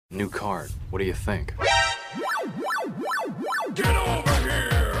New card. What do you think? Get over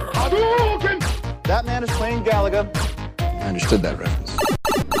here! Hadouken! That man is playing Galaga. I understood that reference.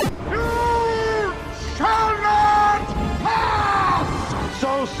 You shall not pass!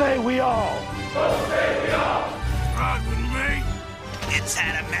 So say we all. So say we all. Ride with me. It's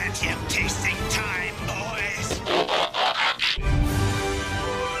adamantium tasting time, boys.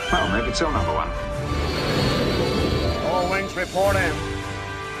 Well, make it so, number one. All wings report in.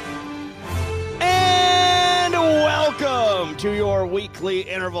 And welcome to your weekly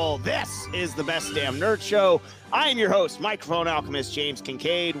interval. This is the Best Damn Nerd Show. I am your host, microphone alchemist James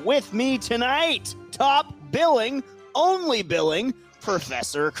Kincaid. With me tonight, top billing, only billing,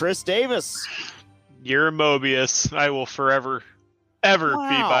 Professor Chris Davis. You're Mobius. I will forever, ever be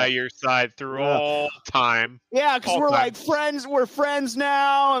by your side through all time. Yeah, because we're like friends. We're friends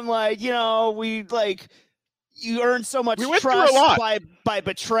now, and like, you know, we like you earned so much trust by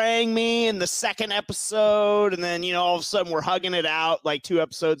betraying me in the second episode, and then, you know, all of a sudden we're hugging it out like 2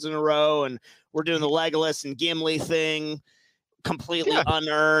 episodes in a row, and we're doing the Legolas and Gimli thing completely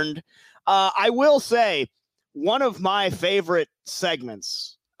unearned. I will say one of my favorite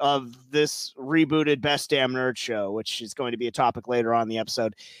segments of this rebooted Best Damn Nerd Show, which is going to be a topic later on in the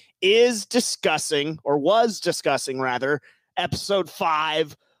episode, was discussing episode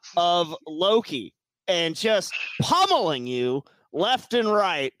 5 of Loki, and just pummeling you left and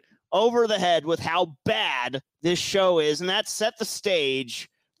right over the head with how bad this show is. And that set the stage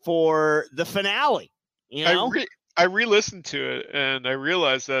for the finale. You know, I re-listened to it and I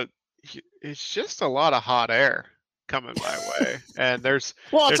realized that it's just a lot of hot air coming my way, and it's a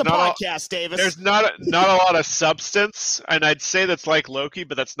podcast, Davis. There's not a lot of substance, and I'd say that's like Loki,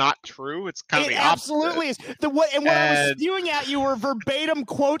 but that's not true. It's kind of the opposite. Absolutely is. What I was spewing at you were verbatim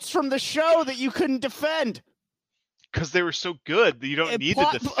quotes from the show that you couldn't defend because they were so good. You don't need to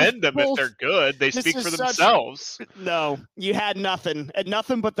defend them if they're good. They speak for themselves. No, you had nothing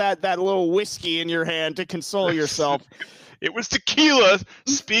but that little whiskey in your hand to console yourself. It was tequila.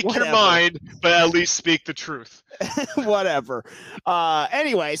 Speak your mind, but at least speak the truth. Whatever.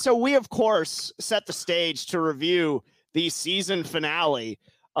 Anyway, so we, of course, set the stage to review the season finale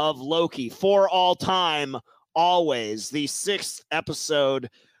of Loki for all time, always. The 6th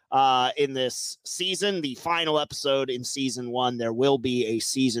episode in this season, the final episode in season 1. There will be a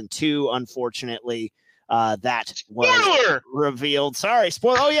season 2, unfortunately. That was revealed. Sorry,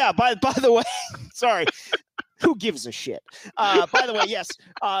 spoiler. Oh, yeah, by the way, sorry. Who gives a shit? By the way, yes,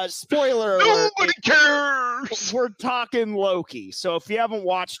 spoiler alert. Nobody cares. We're talking Loki. So if you haven't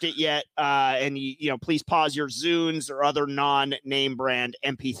watched it yet, and you know, please pause your Zunes or other non-name brand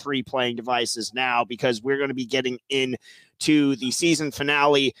MP3 playing devices now, because we're going to be getting into the season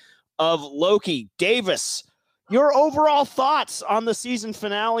finale of Loki. Davis, your overall thoughts on the season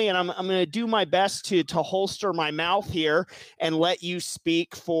finale, and I'm going to do my best to holster my mouth here and let you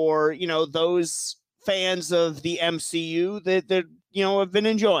speak for, you know, those fans of the MCU that you know have been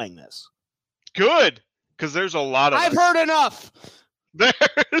enjoying this. Good, because there's a lot of I've heard enough.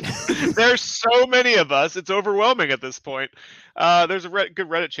 There's so many of us. It's overwhelming at this point. There's a good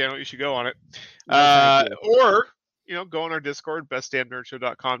Reddit channel. You should go on it. Or, you know, go on our Discord,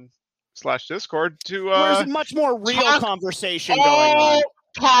 bestdamnerdshowcom/Discord to there's much more real conversation going on.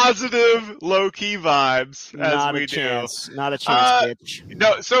 Positive Loki vibes. Not a chance, bitch.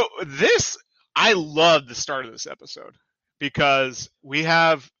 No, so I love the start of this episode because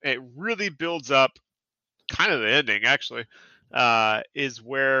it really builds up, kind of the ending actually, is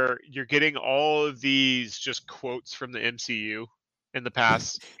where you're getting all of these just quotes from the MCU in the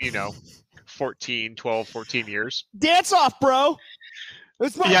past, you know, 14 years. Dance off, bro.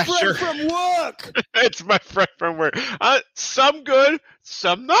 It's my friend from work. It's my friend from work. Some good,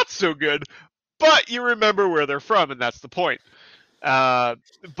 some not so good, but you remember where they're from, and that's the point. But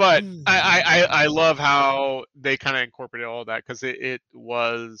I love how they kind of incorporated all of that because it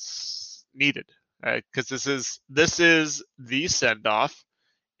was needed. Because this is the send off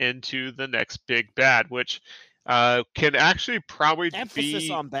into the next big bad, which can actually probably emphasis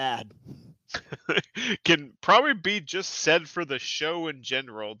on bad. Can probably be just said for the show in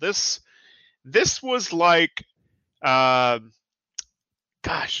general. This was like a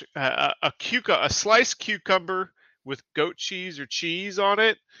sliced cucumber with goat cheese or cheese on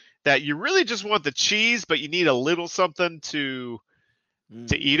it, that you really just want the cheese, but you need a little something to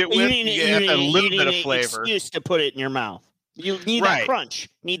eat it with. You have a little bit of flavor. Excuse to put it in your mouth. You need that crunch.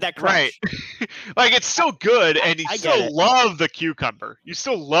 Right. Like, it's still good, and you still love the cucumber.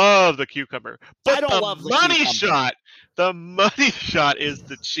 But I don't love the money shot. The money shot is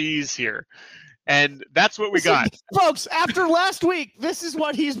the cheese here. And that's what we got. Folks, after last week, this is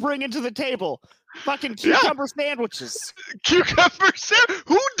what he's bringing to the table. Fucking cucumber sandwiches. Cucumber Sammy.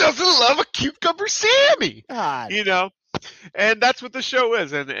 Who doesn't love a cucumber Sammy? God. You know? And that's what the show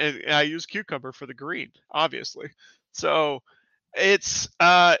is. And I use cucumber for the green, obviously. So it's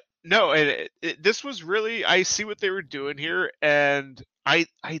this was really, I see what they were doing here, and I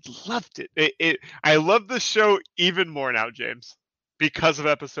loved it. I love the show even more now, James, because of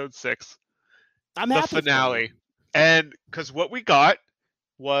episode 6. I'm the happy finale. And because what we got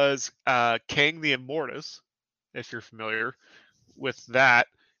was Kang the Immortus, if you're familiar with that,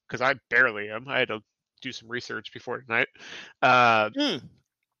 because I barely am. I had to do some research before tonight. That's the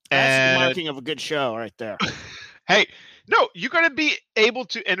marking of a good show right there. Hey, no, you're going to be able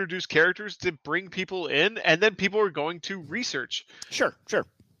to introduce characters to bring people in, and then people are going to research. Sure.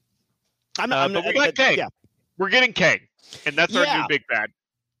 But we got Kang. Yeah. We're getting Kang, and that's our new big bad.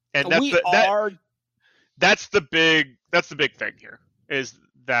 And that's the big thing here, is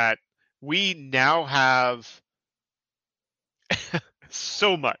that we now have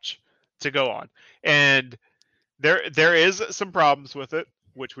so much to go on, and there is some problems with it,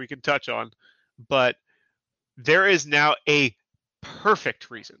 which we can touch on, but there is now a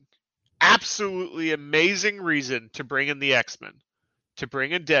perfect reason, absolutely amazing reason, to bring in the X-Men, to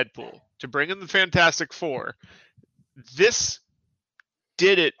bring in Deadpool, to bring in the Fantastic Four. This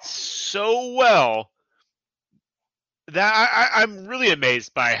did it so well that I'm really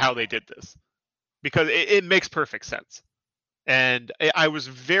amazed by how they did this, because it makes perfect sense. And I was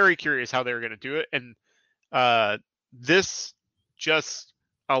very curious how they were going to do it. And this just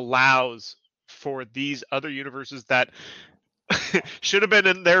allows for these other universes that should have been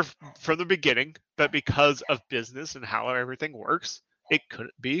in there from the beginning, but because of business and how everything works, it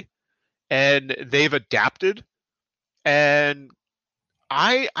couldn't be. And they've adapted. And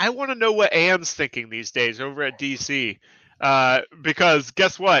I want to know what Ann's thinking these days over at DC. Because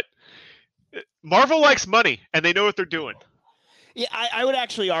guess what? Marvel likes money, and they know what they're doing. Yeah, I would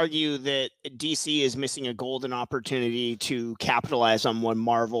actually argue that DC is missing a golden opportunity to capitalize on when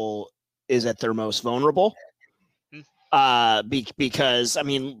Marvel is at their most vulnerable. Because I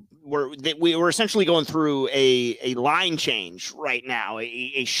mean, we're essentially going through a line change right now,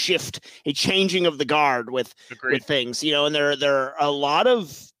 a shift, a changing of the guard with things, you know. And there are a lot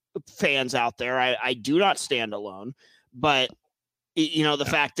of fans out there. I do not stand alone, but you know, the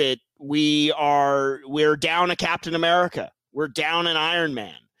fact that we're down a Captain America, we're down an Iron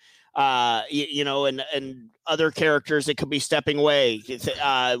Man, you know, and other characters that could be stepping away.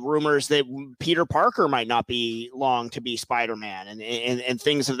 Rumors that Peter Parker might not be long to be Spider-Man, and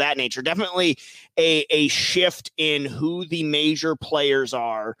things of that nature. Definitely a shift in who the major players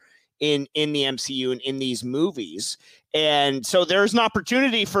are in the MCU and in these movies. And so there's an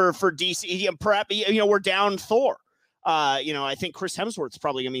opportunity for DC. Perhaps, you know, we're down Thor. You know, I think Chris Hemsworth's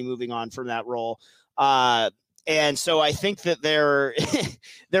probably going to be moving on from that role. And so I think that there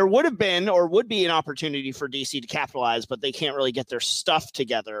would have been or would be an opportunity for DC to capitalize, but they can't really get their stuff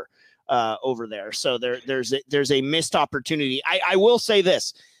together over there. So there's a missed opportunity. I will say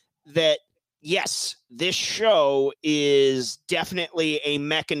this, that yes, this show is definitely a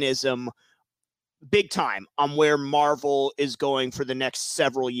mechanism big time on where Marvel is going for the next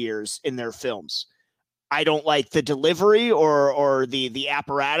several years in their films. I don't like the delivery or the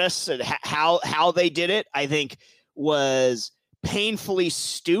apparatus and how they did it. I think was painfully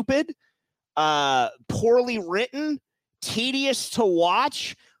stupid, poorly written, tedious to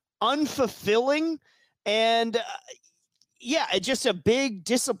watch, unfulfilling, and just a big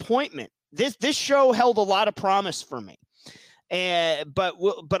disappointment. This show held a lot of promise for me,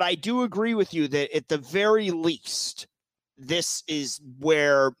 but I do agree with you that at the very least, this is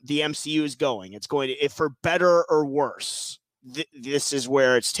where the MCU is going. It's going to, if for better or worse, this is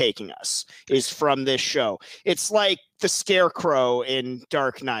where it's taking us, is from this show. It's like the Scarecrow in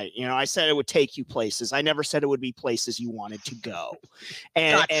Dark Knight. You know, I said it would take you places. I never said it would be places you wanted to go.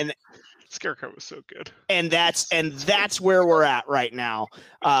 And Scarecrow was so good. And that's where we're at right now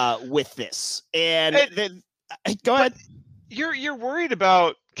with this. And then go ahead. You're worried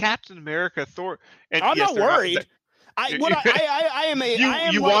about Captain America, Thor. And I'm not worried. I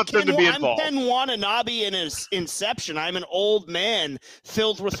want them to be involved. I'm Ken Watanabe in his Inception. I'm an old man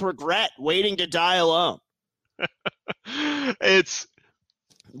filled with regret, waiting to die alone. It's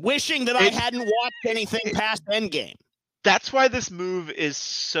wishing that I hadn't watched anything past Endgame. That's why this move is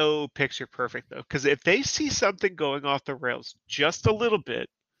so picture perfect, though, because if they see something going off the rails just a little bit,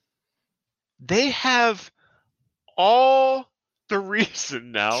 they have all the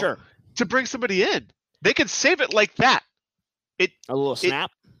reason now to bring somebody in. They can save it like that. A little snap.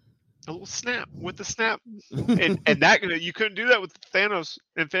 A little snap with the snap, and that you couldn't do that with Thanos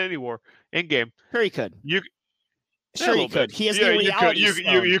Infinity War Endgame. Sure, he could. Sure, he could. He has the reality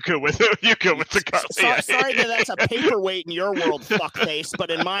stone. You could with the cut. Sorry that that's a paperweight in your world, fuckface,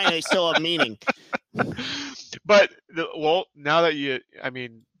 but in mine, they still have meaning. But now that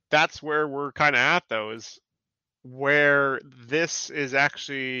that's where we're kind of at, though, is where this is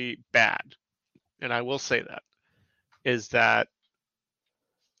actually bad, and I will say that is that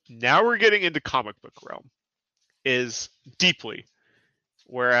now we're getting into comic book realm is deeply,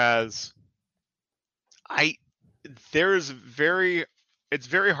 whereas it's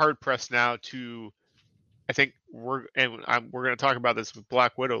very hard pressed now to, I think we're going to talk about this with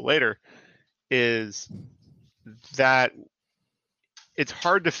Black Widow later, is that it's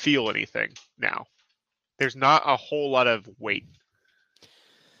hard to feel anything now. There's not a whole lot of weight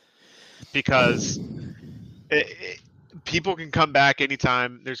because people can come back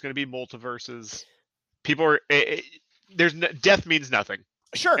anytime. There's going to be multiverses. Death means nothing.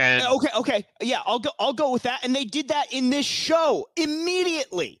 Sure. Okay. Yeah, I'll go with that. And they did that in this show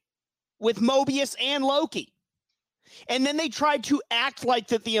immediately with Mobius and Loki. And then they tried to act like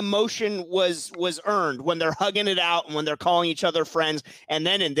that the emotion was earned when they're hugging it out and when they're calling each other friends. And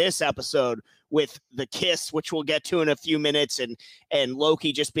then in this episode with the kiss, which we'll get to in a few minutes, and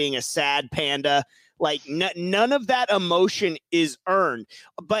Loki just being a sad panda, like none of that emotion is earned.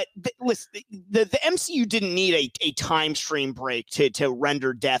 But listen, the MCU didn't need a time stream break to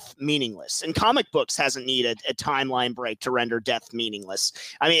render death meaningless, and comic books hasn't needed a timeline break to render death meaningless.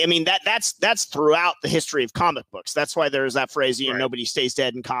 I mean that's throughout the history of comic books. That's why there's that phrase, Right. Nobody stays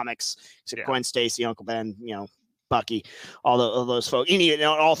dead in comics except Gwen Stacy, Uncle Ben, Bucky, all those folks.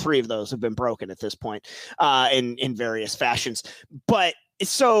 All three of those have been broken at this point in various fashions. But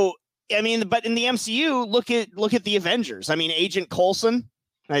so. But in the MCU, look at the Avengers. Agent Coulson,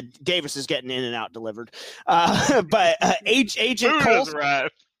 Davis is getting in and out delivered. But Agent Coulson,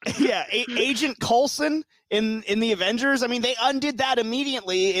 right. Agent Coulson in the Avengers. They undid that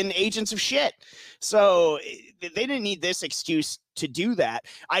immediately in Agents of Shit. So they didn't need this excuse to do that.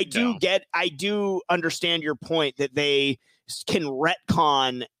 I do understand your point that they can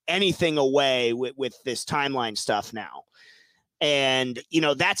retcon anything away with this timeline stuff now. And,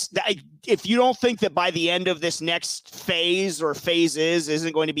 if you don't think that by the end of this next phase or phases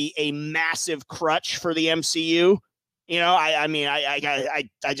isn't going to be a massive crutch for the MCU, I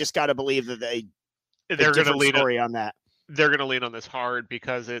just got to believe that they're going to lean on that. They're going to lean on this hard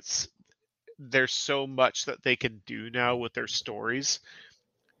because there's so much that they can do now with their stories.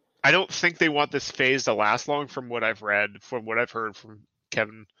 I don't think they want this phase to last long from what I've read, from what I've heard from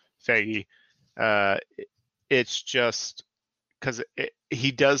Kevin Feige. It's just, because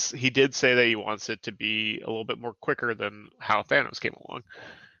he did say that he wants it to be a little bit more quicker than how Thanos came along.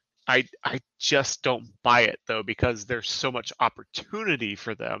 I just don't buy it though, because there's so much opportunity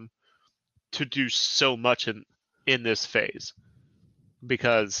for them to do so much in this phase,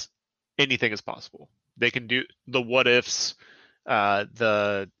 because anything is possible. They can do the what ifs,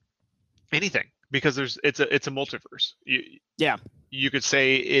 anything, because it's a multiverse. You could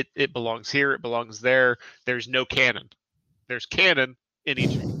say it belongs here, it belongs there. There's no canon. There's canon in each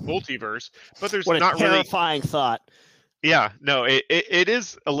multiverse, but there's not really. Terrifying thought. Yeah, no, it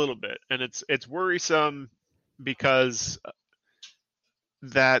is a little bit, and it's worrisome because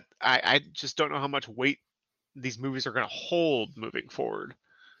that I just don't know how much weight these movies are going to hold moving forward.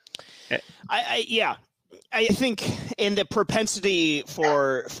 I think in the propensity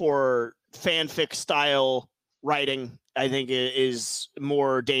for fanfic style writing, I think it is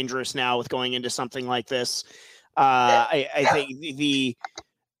more dangerous now with going into something like this. I think the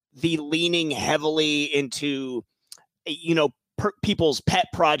leaning heavily into, people's pet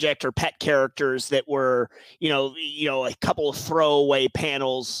project or pet characters that were, a couple of throwaway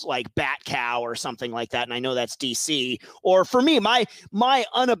panels like Bat Cow or something like that. And I know that's DC. Or for me, my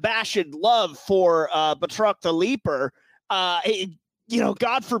unabashed love for Batroc the Leaper,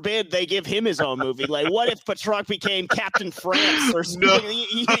 God forbid they give him his own movie. Like, what if Batroc became Captain France or something?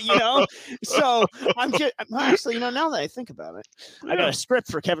 No. So I'm just actually, now that I think about it, I got a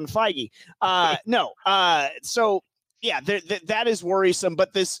script for Kevin Feige. So yeah, that is worrisome.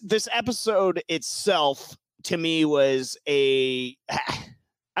 But this episode itself to me was I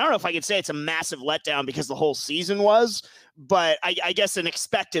don't know if I could say it's a massive letdown because the whole season was, but I guess an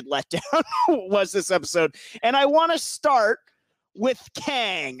expected letdown was this episode. And I want to start with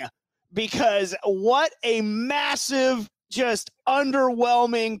Kang, because what a massive, just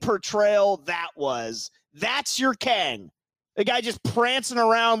underwhelming portrayal that was. That's your Kang. The guy just prancing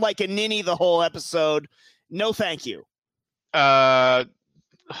around like a ninny the whole episode. No, thank you.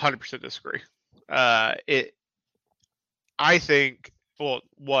 100% disagree. I think, well,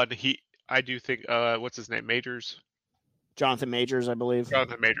 I do think, what's his name? Majors? Jonathan Majors, I believe.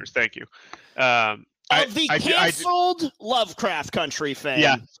 Jonathan Majors, thank you. Of the canceled Lovecraft Country fame.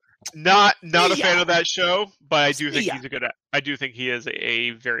 Yeah, not a fan of that show, but I do think he's a good. I do think he is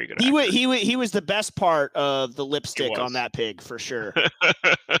a very good actor. He was the best part of the lipstick on that pig for sure.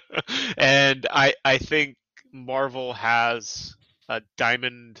 And I think Marvel has a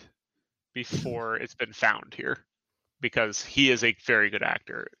diamond before it's been found here, because he is a very good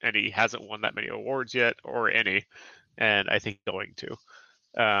actor and he hasn't won that many awards yet, or any, and I think going to.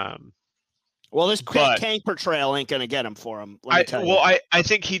 Well, this Kang portrayal ain't gonna get him for him. Let me tell you. I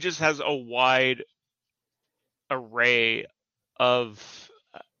think he just has a wide array of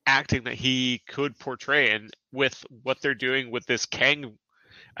acting that he could portray, and with what they're doing with this Kang,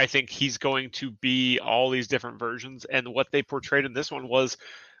 I think he's going to be all these different versions. And what they portrayed in this one was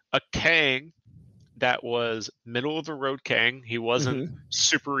a Kang that was middle of the road Kang. He wasn't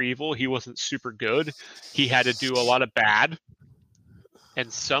super evil. He wasn't super good. He had to do a lot of bad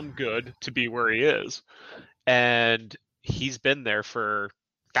and some good to be where he is. And he's been there for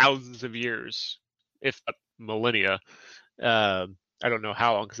thousands of years, if not millennia. I don't know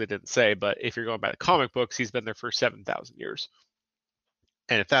how long, because they didn't say, but if you're going by the comic books, he's been there for 7,000 years.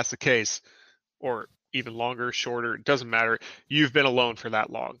 And if that's the case, or even longer, shorter, it doesn't matter. You've been alone for that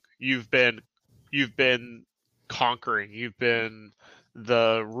long. You've been conquering. You've been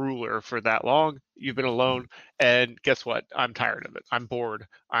the ruler for that long. You've been alone, and guess what? I'm tired of it. I'm bored.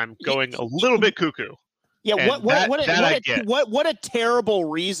 I'm going a little bit cuckoo. Yeah, what a terrible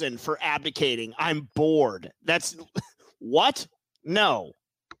reason for abdicating. I'm bored. That's what? No.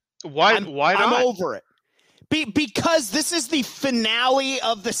 Why not? I'm over it. Because this is the finale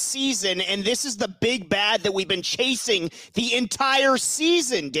of the season, and this is the big bad that we've been chasing the entire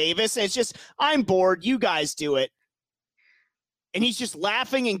season, Davis. And it's just, I'm bored. You guys do it. And he's just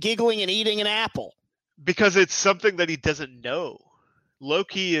laughing and giggling and eating an apple. Because it's something that he doesn't know.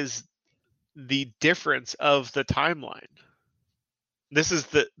 Loki is the difference of the timeline. This is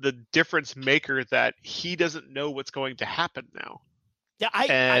the difference maker, that he doesn't know what's going to happen now. Yeah,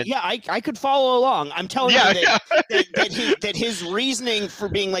 I could follow along. I'm telling you that his reasoning for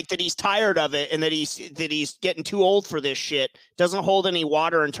being like that, he's tired of it and that he's getting too old for this shit, doesn't hold any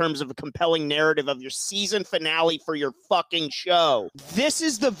water in terms of a compelling narrative of your season finale for your fucking show. This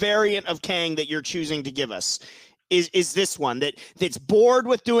is the variant of Kang that you're choosing to give us. Is this one that's bored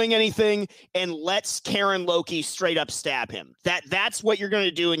with doing anything and lets Karen Loki straight up stab him? That's what you're going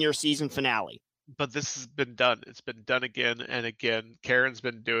to do in your season finale. But this has been done. It's been done again and again. Karen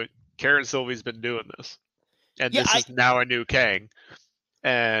Sylvie's been doing this. And this is now a new Kang.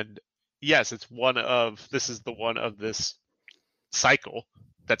 And yes, this is the one of this cycle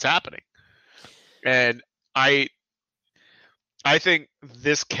that's happening. And I think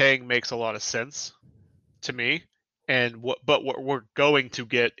this Kang makes a lot of sense to me. And what we're going to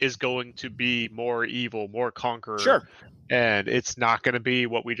get is going to be more evil, more conqueror. Sure. And it's not going to be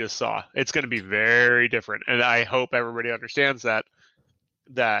what we just saw. It's going to be very different. And I hope everybody understands that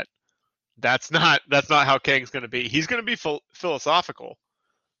that's not how Kang's going to be. He's going to be philosophical,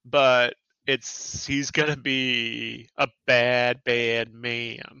 but he's going to be a bad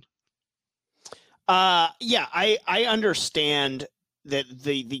man. Yeah, I understand that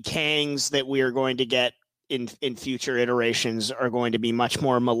the Kangs that we are going to get in future iterations are going to be much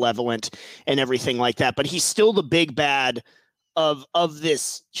more malevolent and everything like that. But he's still the big bad of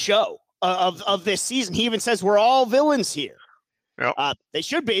this show, of this season. He even says we're all villains here. Yep. They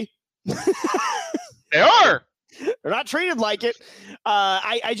should be. They are. They're not treated like it.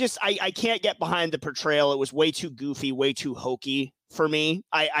 I can't get behind the portrayal. It was way too goofy, way too hokey for me.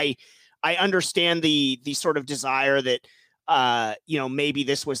 I understand the sort of desire that maybe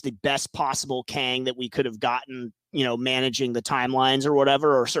this was the best possible Kang that we could have gotten, managing the timelines or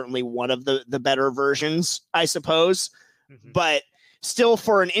whatever, or certainly one of the better versions, I suppose. Mm-hmm. But still,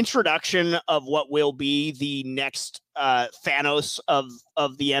 for an introduction of what will be the next Thanos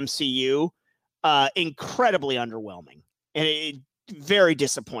of the MCU, incredibly underwhelming and very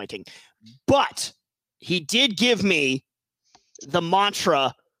disappointing. But he did give me the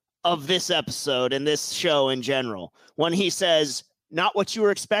mantra of this episode and this show in general, when he says, not what you were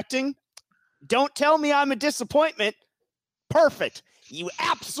expecting. Don't tell me I'm a disappointment. Perfect. You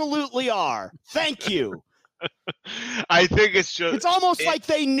absolutely are. Thank you. I think it's almost like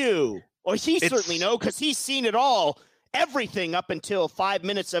they knew, or he certainly know, because he's seen it all, everything up until 5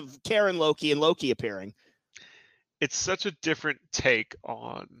 minutes of Karen Loki and Loki appearing. It's such a different take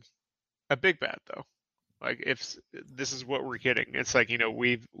on a big bad, though. Like, if this is what we're getting, it's like,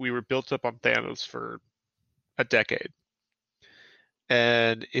 we were built up on Thanos for a decade,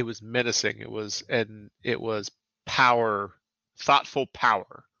 and it was menacing. It was power, thoughtful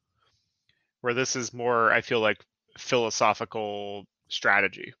power. Where this is more, I feel like, philosophical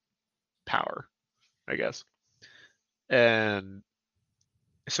strategy power, I guess. And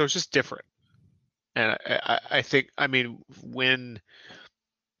so it's just different. And I think, I mean, when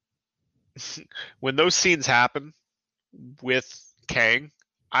those scenes happen with Kang,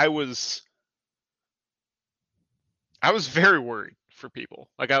 I was very worried for people.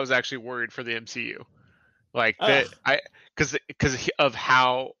 Like, I was actually worried for the MCU. Like that, because of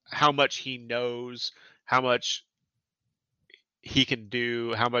how much he knows, how much he can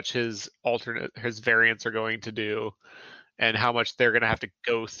do, how much his variants are going to do, and how much they're going to have to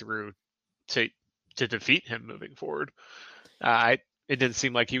go through to defeat him moving forward. It didn't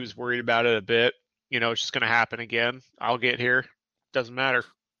seem like he was worried about it a bit. It's just going to happen again. I'll get here. Doesn't matter.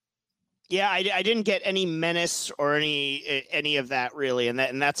 Yeah, I didn't get any menace or any of that really, and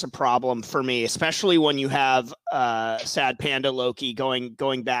that's a problem for me, especially when you have Sad Panda Loki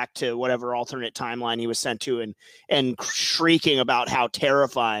going back to whatever alternate timeline he was sent to, and shrieking about how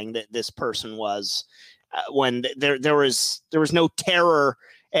terrifying that this person was, when there was no terror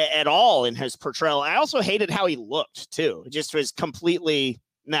at all in his portrayal. I also hated how he looked too. It just was completely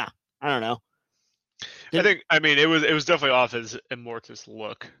I don't know. I mean, it was definitely off his Immortus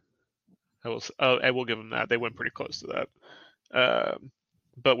look. I will give them that. They went pretty close to that.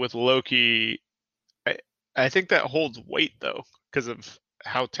 But with Loki, I think that holds weight, though, because of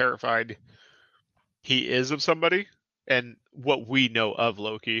how terrified he is of somebody and what we know of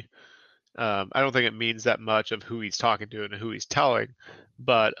Loki. I don't think it means that much of who he's talking to and who he's telling,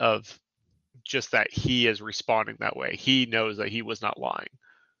 but of just that he is responding that way. He knows that he was not lying.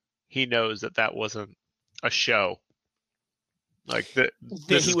 He knows that wasn't a show. Like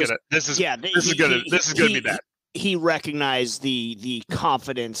this is gonna be bad. He recognized the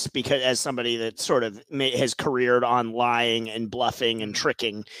confidence, because as somebody that sort of has careered on lying and bluffing and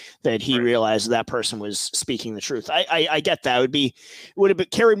tricking, that he realized that person was speaking the truth. I get that. Would have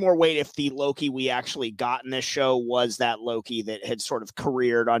carried more weight if the Loki we actually got in this show was that Loki that had sort of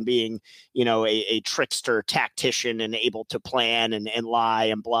careered on being, a trickster tactician and able to plan and lie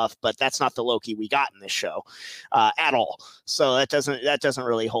and bluff. But that's not the Loki we got in this show at all. So that doesn't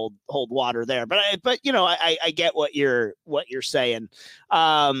really hold water there. But I get what you're saying.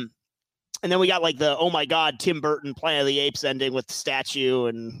 And then we got like the, oh my God, Tim Burton Planet of the Apes ending with the statue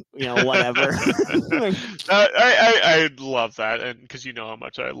and whatever. I love that, and because you know how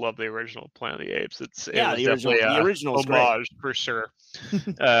much I love the original Planet of the Apes. The original homage for sure.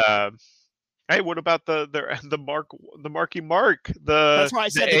 Hey, what about the Marky Mark? That's why I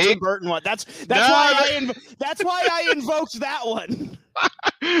said the Tim Burton one. That's why I invoked that one.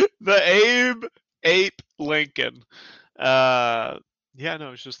 The Ape Lincoln.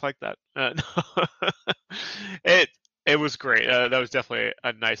 It's just like that. It was great. That was definitely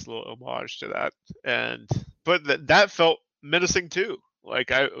a nice little homage to that, but that felt menacing too.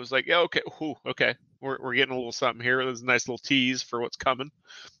 Like, I was like, yeah, okay, we're getting a little something here. There's a nice little tease for what's coming.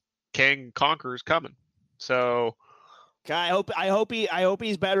 Kang Conqueror's coming. So, I hope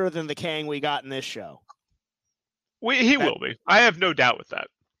he's better than the Kang we got in this show. He will be. I have no doubt with that.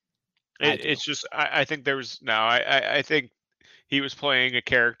 It's just I think I think he was playing a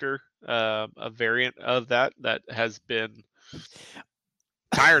character, a variant of that has been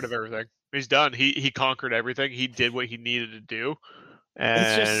tired of everything. He's done. He conquered everything. He did what he needed to do. And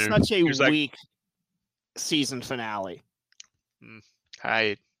it's just such a weak season finale.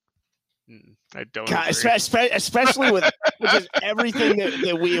 I don't. God, especially with just everything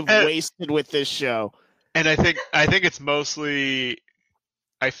that we have wasted with this show. And I think it's mostly,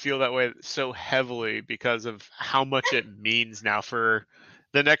 I feel that way so heavily because of how much it means now for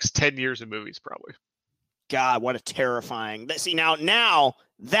the next 10 years of movies, probably. God, what a terrifying. See, now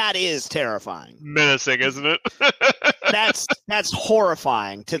that is terrifying. Menacing, isn't it? That's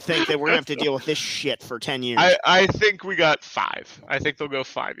horrifying to think that we're going to have to deal with this shit for 10 years. I think we got 5. I think they'll go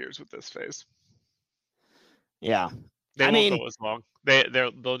 5 years with this phase. Yeah. They won't go as long.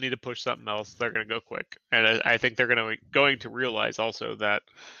 They'll need to push something else. They're going to go quick. And I think they're going to realize also that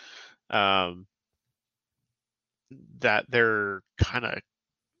that they're kind of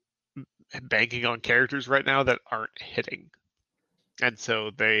banking on characters right now that aren't hitting. And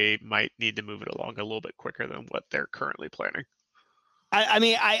so they might need to move it along a little bit quicker than what they're currently planning.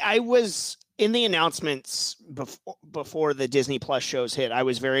 I was in the announcements before the Disney Plus shows hit, I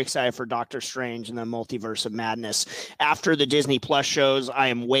was very excited for Doctor Strange and the Multiverse of Madness. After the Disney Plus shows, I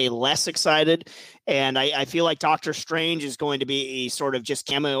am way less excited. And I feel like Doctor Strange is going to be a sort of just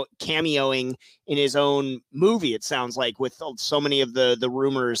cameoing in his own movie, it sounds like, with so many of the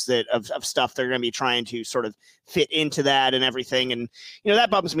rumors that of stuff they're going to be trying to sort of fit into that and everything. And, that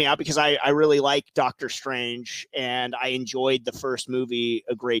bums me out because I really like Doctor Strange and I enjoyed the first movie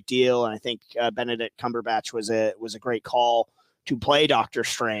a great deal. And I think Benedict Cumberbatch was a great call to play Doctor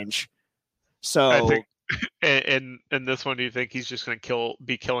Strange. So I think in this one, do you think he's just going to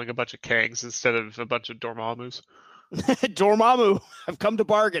be killing a bunch of Kangs instead of a bunch of Dormammus? Dormammu, I've come to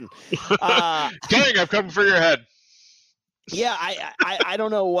bargain. Kang, I've come for your head. Yeah, I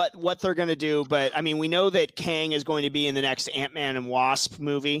don't know what they're going to do, but I mean, we know that Kang is going to be in the next Ant-Man and Wasp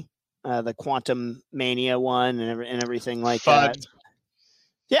movie, the Quantum Mania one and everything like that.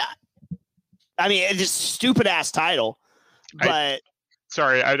 Yeah. I mean, it's just stupid ass title, but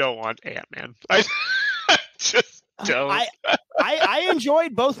sorry, I don't want Ant-Man. I just don't. I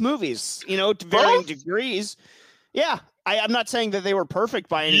enjoyed both movies, to varying degrees. Yeah. I'm not saying that they were perfect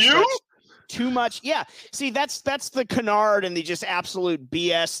by any stretch. Too much. Yeah. See, that's the canard and the just absolute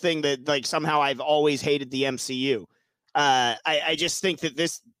BS thing that like somehow I've always hated the MCU. I just think that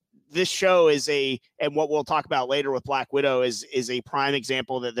this show is and what we'll talk about later with Black Widow is a prime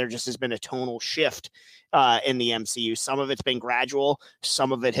example that there just has been a tonal shift in the MCU. Some of it's been gradual.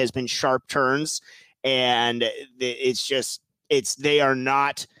 Some of it has been sharp turns. And they are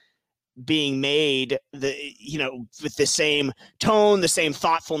not being made with the same tone, the same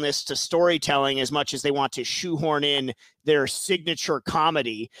thoughtfulness to storytelling as much as they want to shoehorn in their signature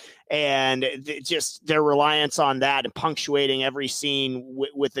comedy and just their reliance on that and punctuating every scene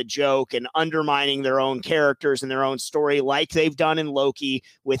with a joke and undermining their own characters and their own story like they've done in Loki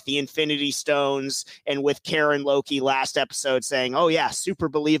with the Infinity Stones and with Karen Loki last episode saying, oh yeah, super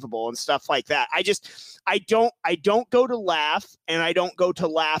believable and stuff like that. I don't go to laugh and I don't go to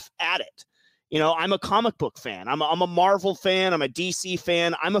laugh at it. I'm a comic book fan. I'm a Marvel fan. I'm a DC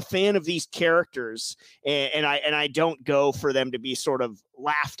fan. I'm a fan of these characters, and I don't go for them to be sort of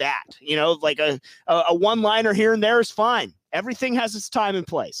laughed at. Like a one-liner here and there is fine. Everything has its time and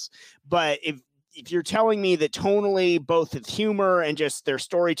place. But if you're telling me that tonally, both with humor and just their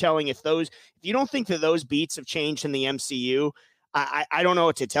storytelling, if you don't think that those beats have changed in the MCU, I don't know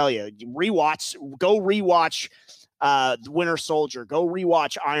what to tell you. Go rewatch Winter Soldier, go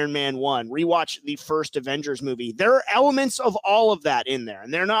rewatch Iron Man 1, rewatch the first Avengers movie. There are elements of all of that in there,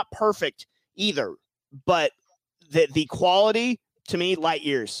 and they're not perfect either, but the quality, to me, light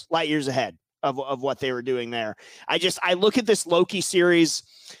years ahead of what they were doing there. I look at this Loki series,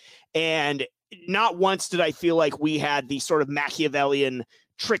 and not once did I feel like we had the sort of Machiavellian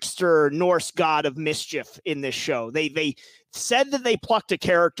trickster Norse god of mischief in this show. They said that they plucked a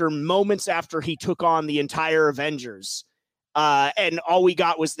character moments after he took on the entire Avengers. And all we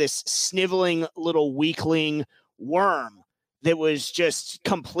got was this sniveling little weakling worm that was just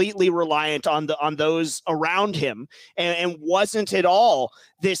completely reliant on those around him and wasn't at all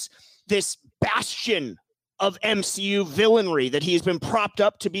this bastion of MCU villainry that he's been propped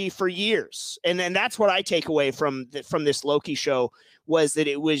up to be for years. And then that's what I take away from this Loki show, was that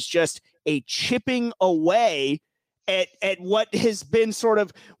it was just a chipping away at what has been sort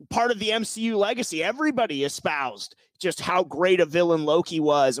of part of the MCU legacy. Everybody espoused just how great a villain Loki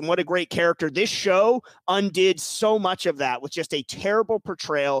was and what a great character. This show undid so much of that with just a terrible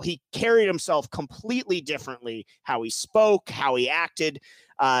portrayal. He carried himself completely differently, how he spoke, how he acted,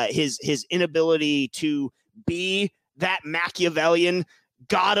 his inability to be that Machiavellian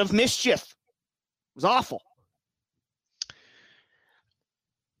god of mischief. It was awful.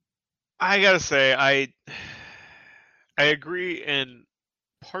 I gotta say, I agree, and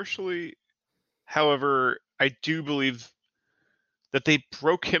partially, however, I do believe that they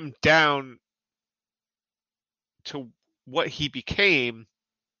broke him down to what he became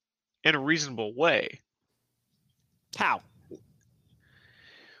in a reasonable way. How?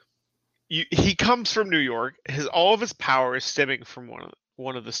 He comes from New York. All of his power is stemming from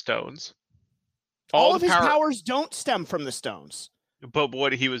one of the stones. All of his powers don't stem from the stones. But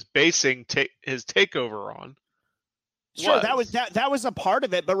what he was basing his takeover on. Sure, that was a part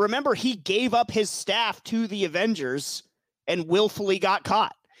of it. But remember, he gave up his staff to the Avengers and willfully got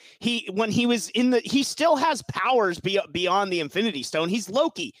caught. He still has powers beyond the Infinity Stone. He's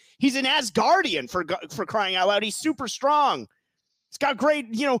Loki. He's an Asgardian for crying out loud. He's super strong. He's got great,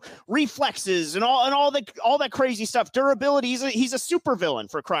 reflexes and all that crazy stuff. Durability. He's a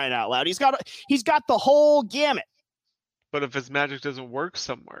supervillain for crying out loud. He's got the whole gamut. But if his magic doesn't work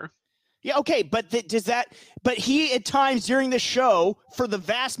somewhere, Yeah, okay, but but he at times during the show, for the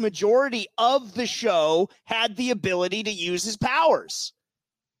vast majority of the show, had the ability to use his powers.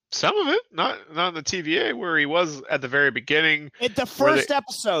 Some of it, not in the TVA where he was at the very beginning. At the first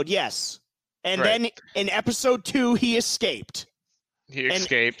episode, yes. And then in episode 2, he escaped. He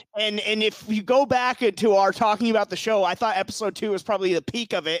escaped. And if you go back into our talking about the show, I thought episode 2 was probably the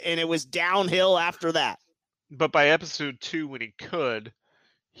peak of it, and it was downhill after that. But by episode 2, when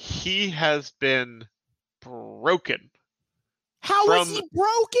he has been broken. How is he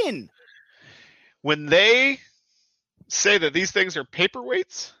broken? When they say that these things are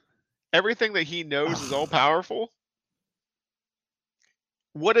paperweights, everything that he knows is all powerful.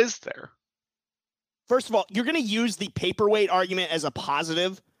 What is there? First of all, you're going to use the paperweight argument as a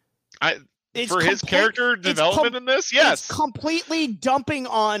positive. For his character development in this, yes. It's completely dumping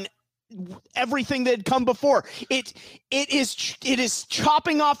on everything that had come before. It is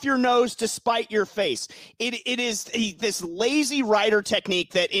chopping off your nose to spite your face. It is this lazy writer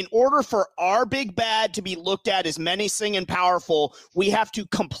technique that in order for our big bad to be looked at as menacing and powerful, we have to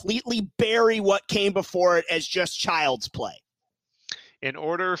completely bury what came before it as just child's play. In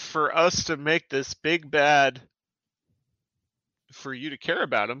order for us to make this big bad for you to care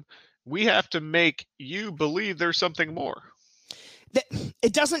about him, we have to make you believe there's something more.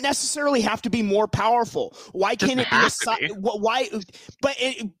 It doesn't necessarily have to be more powerful. Why can't it be why?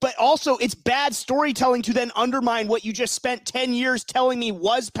 But also it's bad storytelling to then undermine what you just spent 10 years telling me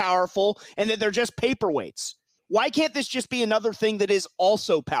was powerful and that they're just paperweights. Why can't this just be another thing that is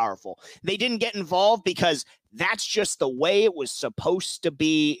also powerful? They didn't get involved because that's just the way it was supposed to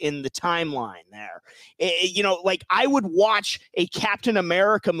be in the timeline there. Like I would watch a Captain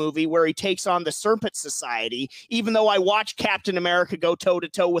America movie where he takes on the Serpent Society, even though I watch Captain America go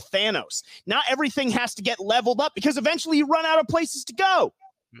toe-to-toe with Thanos. Not everything has to get leveled up because eventually you run out of places to go.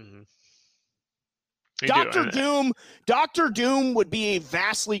 Mm-hmm. Doctor Doom would be a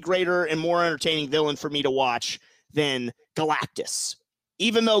vastly greater and more entertaining villain for me to watch than Galactus.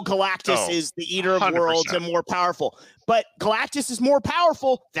 Even though Galactus is the eater of 100%. Worlds and more powerful. But Galactus is more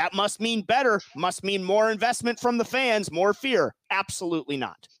powerful. That must mean better. Must mean more investment from the fans, more fear. Absolutely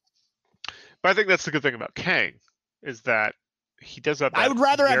not. But I think that's the good thing about Kang, is that he does have that. I would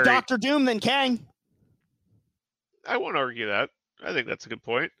rather have Doctor Doom than Kang. I won't argue that. I think that's a good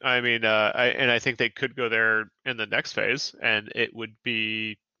point. I mean, I think they could go there in the next phase, and it would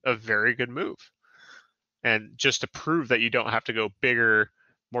be a very good move. And just to prove that you don't have to go bigger,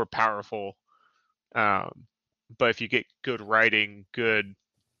 more powerful. But if you get good writing, good,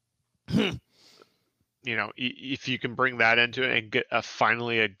 if you can bring that into it and get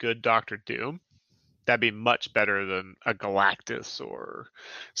finally a good Doctor Doom, that'd be much better than a Galactus or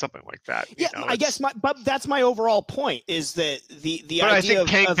something like that. Yeah, I guess but that's my overall point is that the but idea I think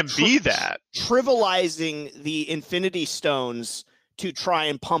Kang can be that. Trivializing the Infinity Stones to try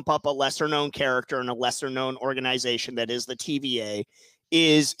and pump up a lesser known character and a lesser known organization that is the TVA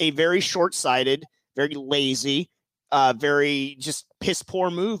is a very short-sighted, very lazy, very just piss poor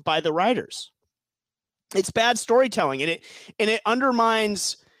move by the writers. It's bad storytelling, and it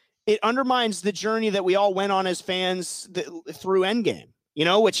undermines the journey that we all went on as fans through Endgame.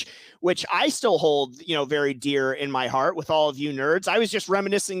 Which I still hold, very dear in my heart with all of you nerds. I was just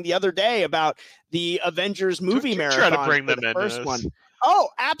reminiscing the other day about the Avengers movie marathon. Try to bring them into first this. One. Oh,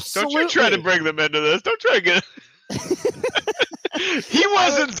 absolutely. Don't you try to bring them into this. Don't try to get He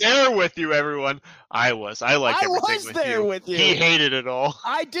wasn't there with you, everyone. I was. I liked everything I was with there you. with you. He hated it all.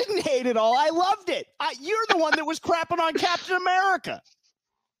 I didn't hate it all. I loved it. You're the one that was crapping on Captain America.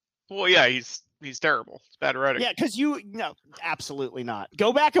 Well, yeah, he's terrible. It's bad writing. Yeah, because no, absolutely not.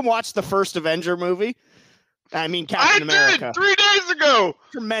 Go back and watch the first Avenger movie. I mean, Captain America. I did 3 days ago.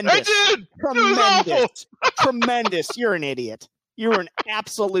 Tremendous. I did. Tremendous. It was awful. Tremendous. You're an idiot. You're an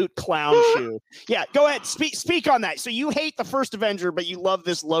absolute clown shoe. Yeah, go ahead. Speak on that. So you hate the first Avenger, but you love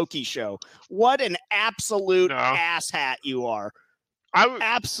this Loki show. What an absolute asshat you are. I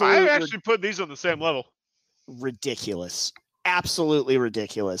actually put these on the same level. Ridiculous. Absolutely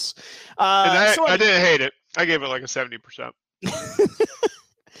ridiculous. I didn't hate it. I gave it like a 70%.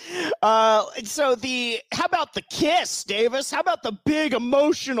 How about the kiss, Davis? How about the big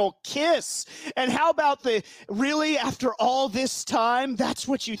emotional kiss? And how about really after all this time, that's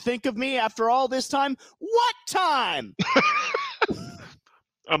what you think of me after all this time? What time?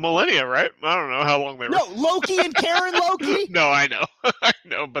 A millennia, right? I don't know how long they were. No, Loki and Karen Loki? No, I know. I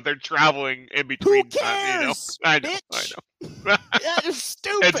know, but they're traveling in between. Who cares? I know. That is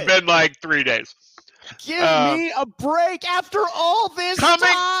stupid. It's been like 3 days. Give me a break after all this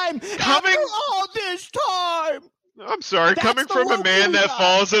time. After all this time. I'm sorry, That's coming the from a Loki man we that got.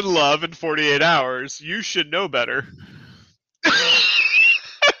 falls in love in 48 hours, you should know better.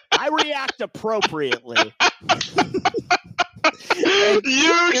 I react appropriately.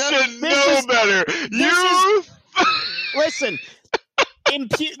 You should know better. Listen,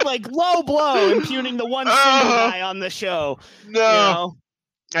 low blow impugning the one single guy on the show. No. You know?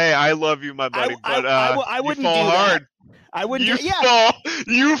 Hey, I love you, my buddy, but I you wouldn't fall do hard. that. I wouldn't.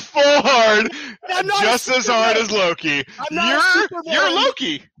 You fall hard, I'm not just as hard as Loki. I'm not a super You're villain.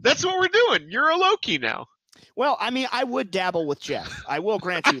 Loki. That's what we're doing. You're a Loki now. Well, I mean, I would dabble with Jeff. I will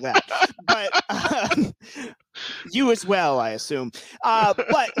grant you that. But you as well, I assume.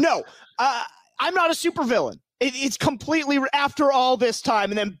 But no, I'm not a supervillain. It's completely after all this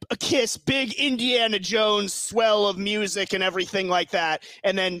time, and then a kiss, big Indiana Jones swell of music and everything like that,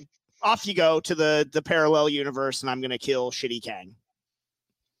 and then off you go to the parallel universe, and I'm gonna kill Shitty Kang.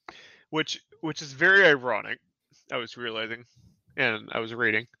 Which is very ironic. I was realizing, and I was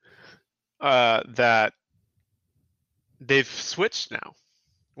reading that they've switched now.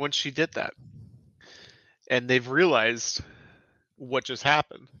 Once she did that, and they've realized what just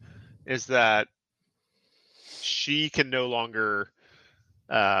happened is that she can no longer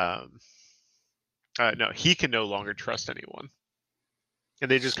he can no longer trust anyone, and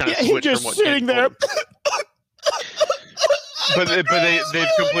they just kind of switch from what sitting there. but they've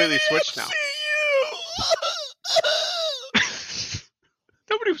completely switched now.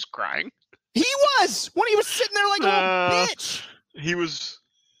 Nobody was crying. He was when he was sitting there like a little bitch. He was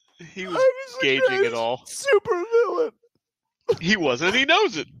gauging it all. Super villain. He wasn't. He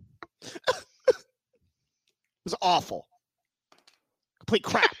knows it. It was awful. Complete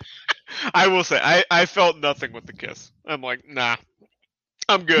crap. I will say, I felt nothing with the kiss. I'm like, nah,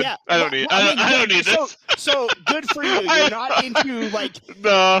 I'm good. Yeah, I don't need this. So good for you. You're not into like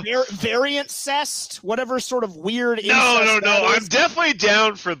variant cest, whatever sort of weird. No. I'm definitely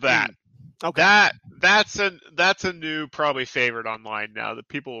down for that. Okay. That's a new probably favorite online now that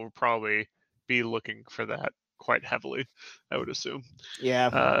people will probably be looking for that quite heavily, I would assume.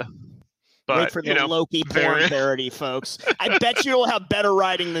 Yeah. But, wait for the Loki porn parody, folks. I bet you'll have better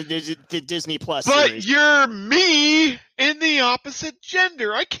writing than the Disney Plus series. But you're me in the opposite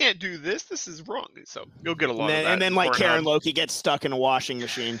gender. I can't do this. This is wrong. So you'll get a lot of that. And then like Karen Loki gets stuck in a washing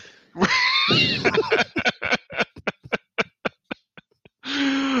machine.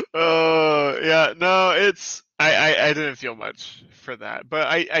 Yeah, no, it's I didn't feel much for that, but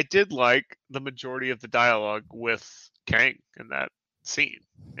I did like the majority of the dialogue with Kang in that scene.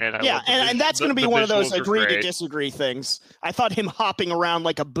 And and that's going to be one of those agree to disagree things. I thought him hopping around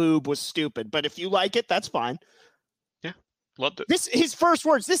like a boob was stupid, but if you like it, that's fine. Yeah, loved it. His first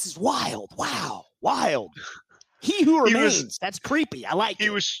words, "This is wild. Wow, wild. He who remains." That's creepy. I like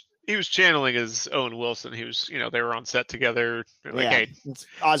it. He was channeling his Owen Wilson. He was, they were on set together. Like, hey, it's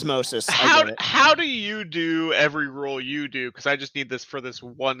osmosis. How do you do every role you do? Because I just need this for this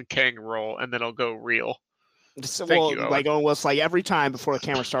one Kang role, and then I'll go real. Thank you, like Owen Wilson, like every time before the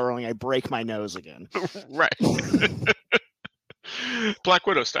camera starts rolling, I break my nose again. Right. Black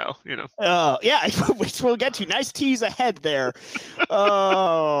Widow style, yeah, which we'll get to. Nice tease ahead there.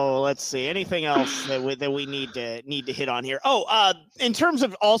 Oh, let's see. Anything else that we need to hit on here? Oh, in terms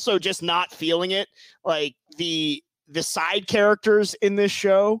of also just not feeling it, like the side characters in this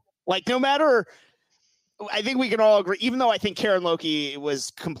show, like no matter, I think we can all agree, even though I think Karen Loki was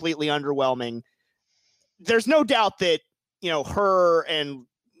completely underwhelming, there's no doubt that, her and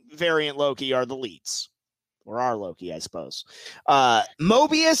Variant Loki are the leads. Or our Loki, I suppose.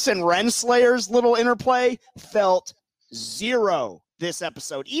 Mobius and Renslayer's little interplay felt zero this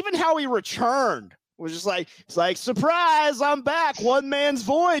episode. Even how he returned was just like, it's like, surprise, I'm back. One man's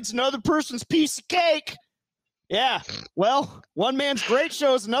void's another person's piece of cake. Yeah, well, one man's great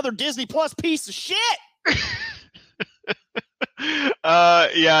show is another Disney Plus piece of shit.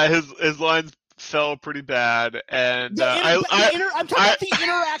 Yeah, his lines fell pretty bad, and I'm talking about the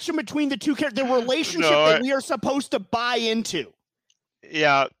interaction between the two characters, the relationship that we are supposed to buy into.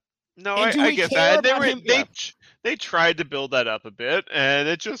 Yeah, no, I get that. They tried to build that up a bit, and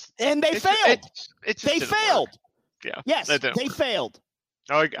they failed. They failed. Yeah. Yes, they failed.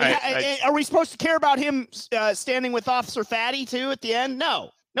 Are we supposed to care about him standing with Officer Fatty too at the end?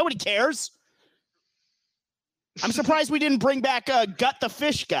 No, nobody cares. I'm surprised we didn't bring back Gut the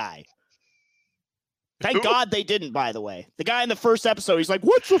Fish guy. Thank God they didn't, by the way. The guy in the first episode, he's like,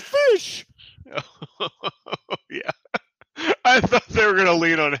 "What's a fish?" Yeah. I thought they were going to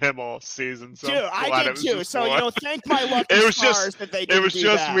lean on him all season. So dude, I did too. So, thank my lucky stars that they didn't do that. It was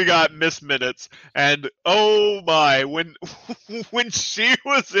just we got missed minutes. And, oh my, when she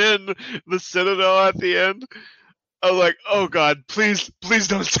was in the Citadel at the end, I'm like, oh God, please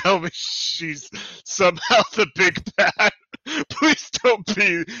don't tell me she's somehow the big bad. Please don't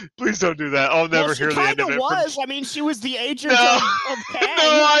do that. I'll never hear the end of it. She was. I mean, she was the agent of Kang.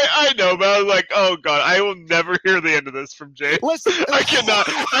 No, I know, but I was like, oh God, I will never hear the end of this from James. Listen, I can't back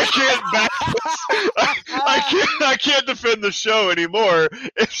this. I can't defend the show anymore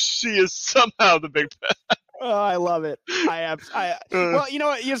if she is somehow the big bad. Oh, I love it. Well, you know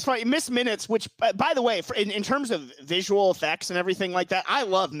what? It's funny. Miss Minutes, which, by the way, in terms of visual effects and everything like that, I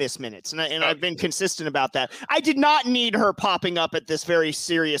love Miss Minutes, and I've been consistent about that. I did not need her popping up at this very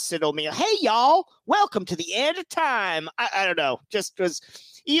serious sit-o meal. Hey, y'all, welcome to the end of time. I don't know, just because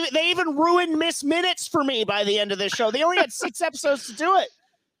they even ruined Miss Minutes for me by the end of this show. They only had 6 episodes to do it.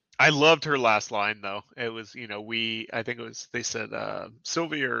 I loved her last line though. It was, I think it was, they said,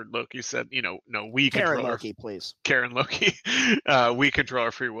 Sylvie or Loki said, no, we Karen control Loki, please. Karen Loki, we control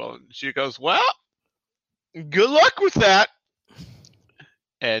our free will. And she goes, well, good luck with that.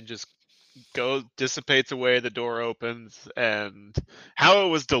 And just dissipates away. The door opens, and how it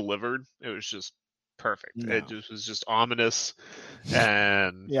was delivered, it was just perfect. No. It just was just ominous.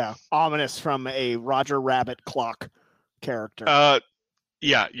 And yeah, ominous from a Roger Rabbit clock character.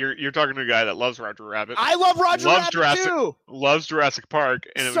 Yeah, you're talking to a guy that loves Roger Rabbit. I love Roger Rabbit too. Loves Jurassic Park,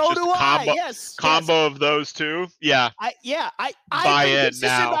 and it so was just combo of those two. Yeah, I'm consistent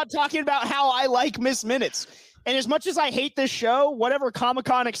about talking about how I like Miss Minutes. And as much as I hate this show, whatever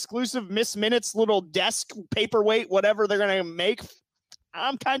Comic-Con exclusive Miss Minutes little desk paperweight, whatever they're gonna make,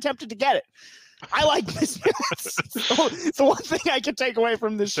 I'm kind of tempted to get it. I like Miss Minutes. It's the one thing I can take away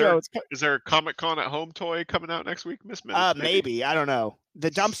from this show. Is there a Comic-Con at home toy coming out next week, Miss Minutes? Maybe. I don't know. The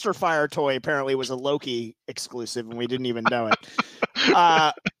dumpster fire toy apparently was a Loki exclusive, and we didn't even know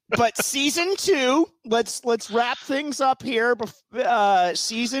it. But season 2, let's wrap things up here.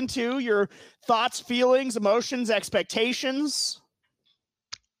 Season 2, your thoughts, feelings, emotions, expectations.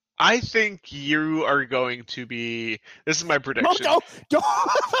 I think you are going to be. This is my prediction. No, don't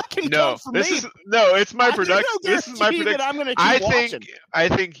fucking come for me. It's my prediction. This is my prediction. I'm gonna keep watching. I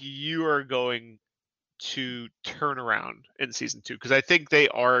think you are going to turn around in season 2, because I think they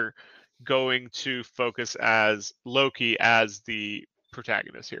are going to focus as Loki as the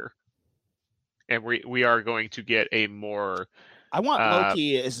protagonist here, and we are going to get a more. I want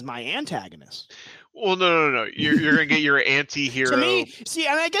Loki as my antagonist. Well, no. You're going to get your anti-hero. To me, see,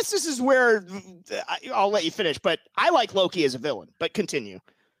 and I guess this is where I'll let you finish, but I like Loki as a villain, but continue.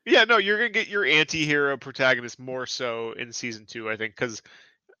 Yeah, no, you're going to get your anti-hero protagonist more so in season 2, I think, because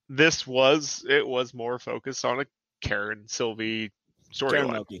it was more focused on a Karen Sylvie storyline. Karen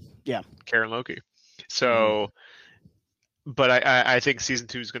Loki. Yeah. Karen Loki. So, but I think season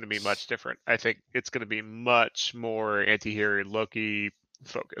 2 is going to be much different. I think it's going to be much more anti-hero Loki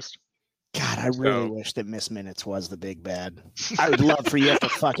focused. God, I really wish that Miss Minutes was the big bad. I would love for you to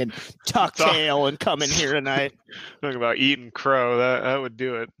fucking tuck tail and come in here tonight. Talking about eating crow, that would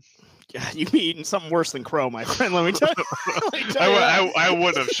do it. God, you'd be eating something worse than crow, my friend. Let me tell you. I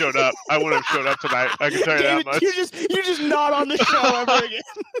wouldn't have showed up. I wouldn't have showed up tonight. I can tell you that much. You're just not on the show ever again.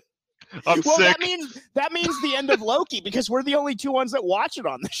 I'm sick. That means the end of Loki, because we're the only 2 ones that watch it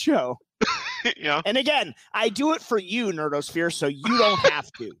on the show. Yeah. And again, I do it for you, Nerdosphere, so you don't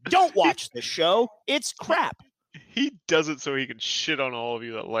have to. Don't watch the show. It's crap. He does it so he can shit on all of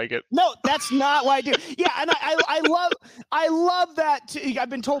you that like it. No, that's not what I do. Yeah, and I love that too. I've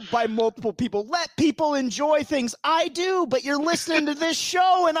been told by multiple people, let people enjoy things. I do, but you're listening to this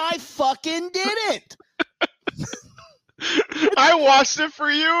show and I fucking didn't. I watched it for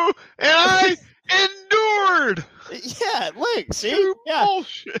you and I endured. Yeah, look, see? Yeah.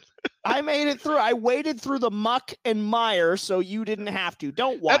 Bullshit. I made it through. I waded through the muck and mire so you didn't have to.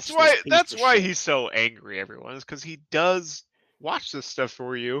 Don't watch That's why he's so angry, everyone, is because he does watch this stuff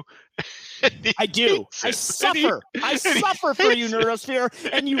for you. I do. I suffer. I suffer for you, Nerdosphere,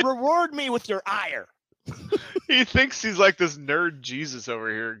 and you reward me with your ire. He thinks he's like this nerd Jesus over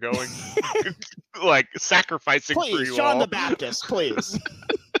here going, like, sacrificing for you Sean all. the Baptist, please.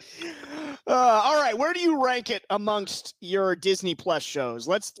 All right, where do you rank it amongst your Disney Plus shows?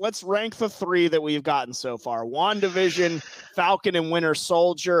 Let's rank the 3 that we've gotten so far: WandaVision, Falcon and Winter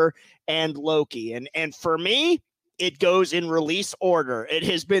Soldier, and Loki. And for me, it goes in release order. It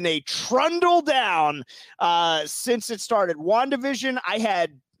has been a trundle down since it started. WandaVision, I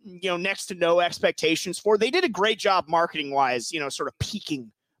had next to no expectations for. They did a great job marketing wise, sort of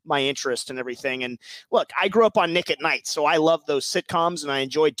piquing my interest and everything. And look, I grew up on Nick at Night, so I love those sitcoms and I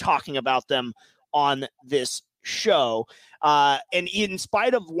enjoyed talking about them on this show. And in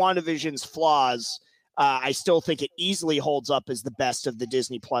spite of WandaVision's flaws, I still think it easily holds up as the best of the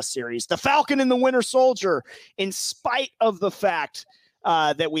Disney Plus series. The Falcon and the Winter Soldier, in spite of the fact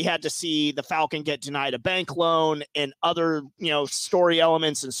that we had to see the Falcon get denied a bank loan and other, story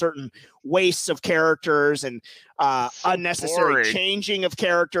elements and certain wastes of characters and unnecessary changing of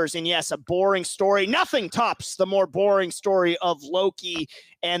characters. And yes, a boring story. Nothing tops the more boring story of Loki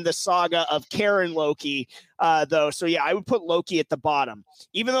and the saga of Karen Loki, though. So yeah, I would put Loki at the bottom.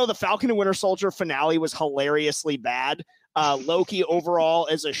 Even though the Falcon and Winter Soldier finale was hilariously bad, Loki overall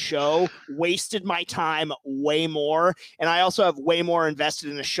as a show wasted my time way more. And I also have way more invested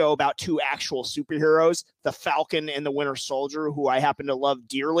in a show about two actual superheroes, the Falcon and the Winter Soldier, who I happen to love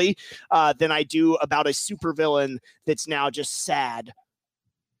dearly, than I do about a supervillain that's now just sad.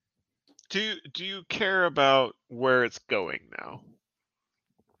 Do you care about where it's going now?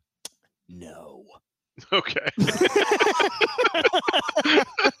 No. Okay.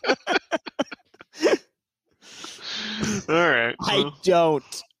 All right. I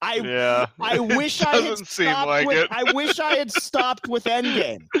don't. I wish I had stopped I wish I had stopped with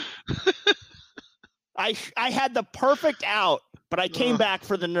Endgame. I had the perfect out, but I came back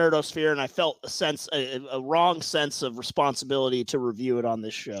for the Nerdosphere, and I felt a wrong sense of responsibility to review it on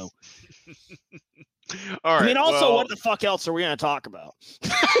this show. All right. I mean, also, what the fuck else are we going to talk about?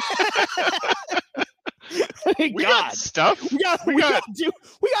 We got stuff. We got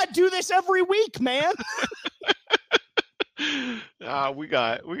to do this every week, man. We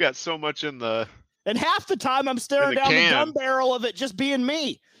got so much in the. And half the time I'm staring down the gun barrel of it just being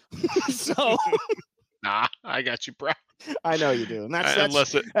me. So. Nah, I got you, bro. I know you do, and that's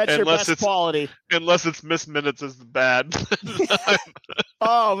your best quality. Unless it's Miss Minutes is the bad.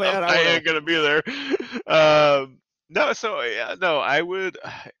 Oh man, I ain't gonna be there. I would.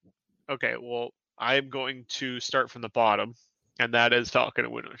 Okay, well, I'm going to start from the bottom, and that is Falcon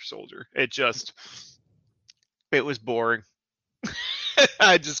and Winter Soldier. It was boring.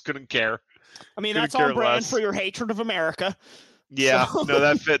 I just couldn't care. I mean, that's on brand for your hatred of America. Yeah, no,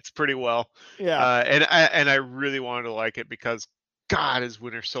 that fits pretty well. Yeah, and I really wanted to like it because, God, is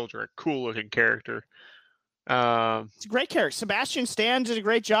Winter Soldier a cool looking character. It's a great character. Sebastian Stan did a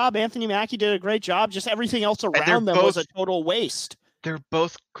great job. Anthony Mackie did a great job. Just everything else around them was a total waste. They're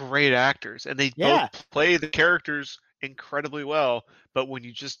both great actors, and they both play the characters incredibly well. But when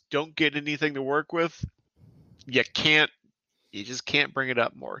you just don't get anything to work with, you just can't bring it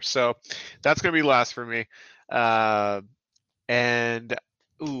up more. So that's gonna be last for me. And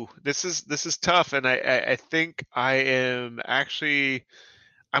this is tough, and I think I'm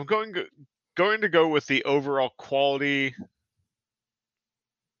going to go with the overall quality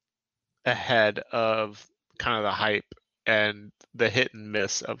ahead of kind of the hype and the hit and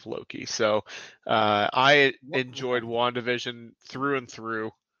miss of Loki. So I enjoyed WandaVision through and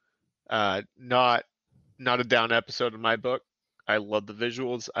through. Not a down episode in my book. I love the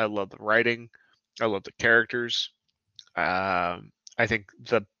visuals. I love the writing. I love the characters. I think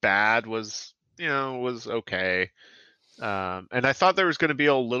the bad was okay. And I thought there was going to be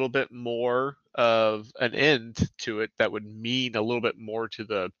a little bit more of an end to it that would mean a little bit more to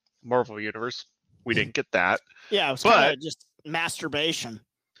the Marvel universe. We didn't get that. Yeah, it was kind of just masturbation.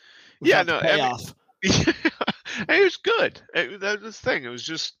 Yeah, no, payoff. It was good. That was the thing. It was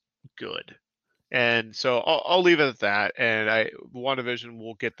just good. And so I'll leave it at that. And WandaVision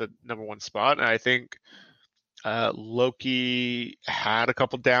will get the number one spot. And I think Loki had a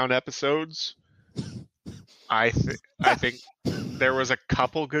couple down episodes. I think there was a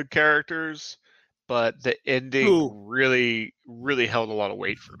couple good characters, but the ending really, really held a lot of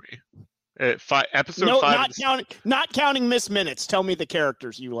weight for me. Episode 5. Not counting Miss Minutes. Tell me the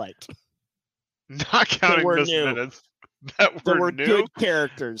characters you liked. Not counting Miss Minutes. That were new. Good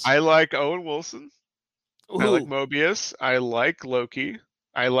characters. I like Owen Wilson. Ooh. I like Mobius. I like Loki.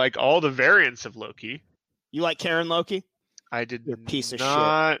 I like all the variants of Loki. You like Karen Loki? I did piece of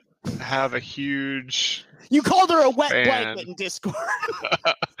not have a huge. You called her a wet blanket in Discord.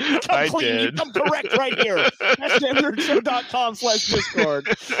 I did. You come correct right here. SNerdShow.com/Discord.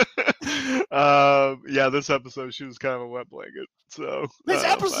 Yeah, this episode she was kind of a wet blanket. So this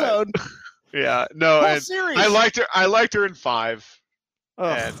episode. Yeah, no, and series. I liked her in 5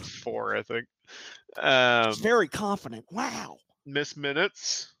 and 4, I think. She's very confident. Wow. Miss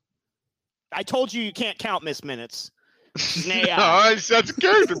Minutes. I told you can't count Miss Minutes. No, that's a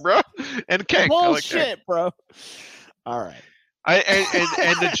character, bro. And Kang. Bullshit, bro. All right.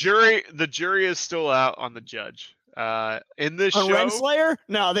 And the jury is still out on the judge. In this show, Renslayer?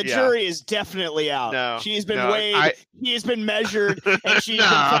 No, the jury is definitely out. No, she's been weighed. He has been measured, and she's been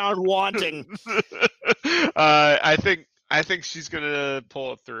found wanting. I think she's gonna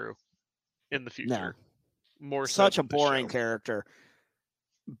pull it through. in the future. No. More such so a boring character.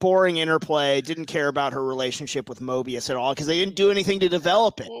 Boring interplay. Didn't care about her relationship with Mobius at all because they didn't do anything to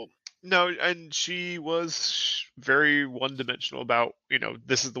develop it. Well, no, and she was very one-dimensional about,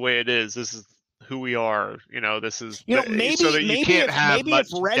 this is the way it is. This is who we are. This is maybe so that you can't have much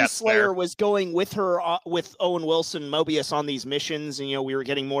if Renslayer was going with her with Owen Wilson Mobius on these missions, and we were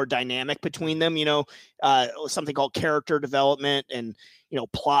getting more dynamic between them. Something called character development and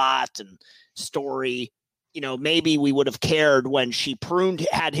plot and story. Maybe we would have cared when she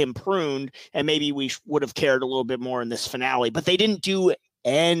had him pruned, and maybe we would have cared a little bit more in this finale. But they didn't do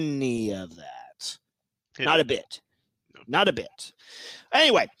any of that. Not a bit. No. Not a bit.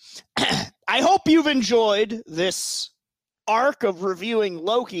 Anyway, I hope you've enjoyed this arc of reviewing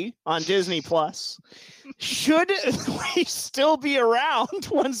Loki on Disney Plus. Should we still be around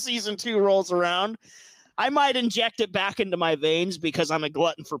when season 2 rolls around, I might inject it back into my veins because I'm a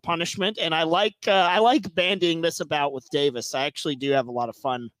glutton for punishment, and I like bandying this about with Davis. I actually do have a lot of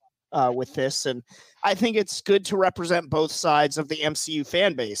fun with this, and I think it's good to represent both sides of the MCU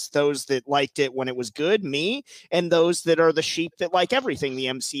fan base, those that liked it when it was good, me, and those that are the sheep that like everything the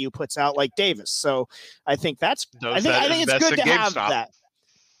MCU puts out, like Davis. So I think I think it's good to have that.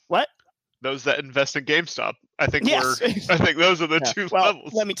 What? Those that invest in GameStop. I think those are the two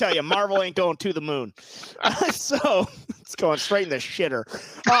levels. Let me tell you, Marvel ain't going to the moon. So it's going straight in the shitter.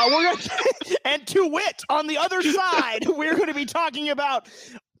 And to wit, on the other side, we're going to be talking about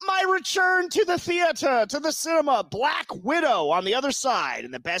my return to the theater, to the cinema, Black Widow on the other side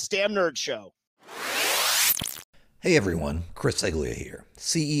in the Best Damn Nerd Show. Hey everyone, Chris Seglia here,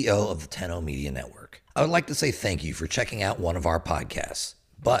 CEO of the Tenno Media Network. I would like to say thank you for checking out one of our podcasts,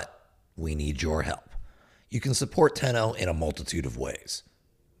 but we need your help. You can support Tenno in a multitude of ways.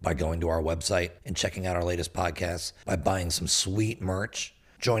 By going to our website and checking out our latest podcasts, by buying some sweet merch,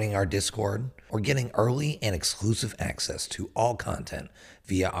 joining our Discord, or getting early and exclusive access to all content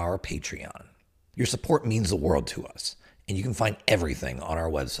via our Patreon. Your support means the world to us, and you can find everything on our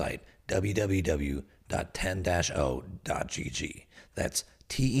website, www.ten-o.gg. That's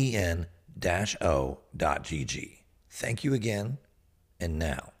ten-o.gg. Thank you again, and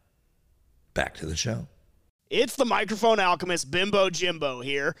now, back to the show. It's the microphone alchemist Bimbo Jimbo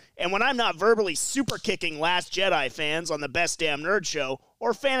here, and when I'm not verbally super kicking Last Jedi fans on the Best Damn Nerd Show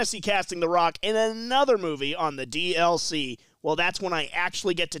or fantasy casting The Rock in another movie on the DLC, well, that's when I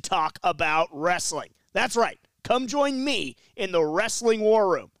actually get to talk about wrestling. That's right. Come join me in the Wrestling War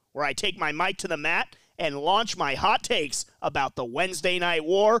Room, where I take my mic to the mat and launch my hot takes about the Wednesday Night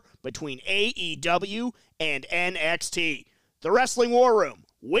War between AEW and NXT. The Wrestling War Room.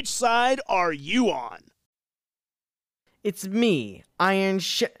 Which side are you on? It's me, Iron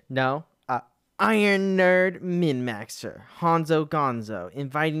Nerd Min-Maxer, Hanzo Gonzo,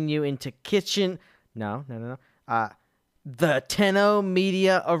 inviting you into the Tenno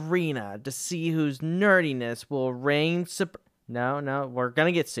Media Arena to see whose nerdiness will reign we're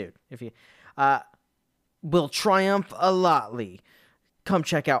gonna get sued if you will triumph a lotly. Come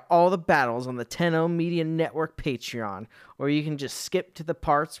check out all the battles on the Tenno Media Network Patreon, or you can just skip to the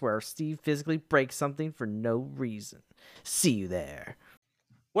parts where Steve physically breaks something for no reason. See you there.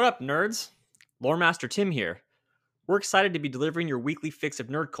 What up, nerds? Lore Master Tim here. We're excited to be delivering your weekly fix of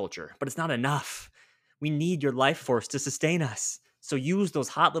nerd culture, but it's not enough. We need your life force to sustain us. So use those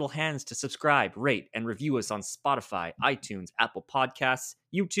hot little hands to subscribe, rate, and review us on Spotify, iTunes, Apple Podcasts,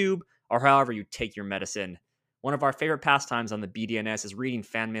 YouTube, or however you take your medicine. One of our favorite pastimes on the BDNS is reading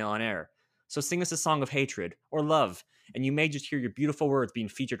fan mail on air. So sing us a song of hatred or love, and you may just hear your beautiful words being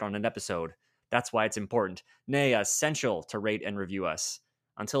featured on an episode. That's why it's important, nay, essential to rate and review us.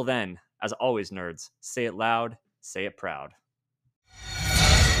 Until then, as always, nerds, say it loud, say it proud.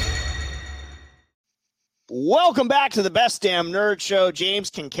 Welcome back to the Best Damn Nerd Show. James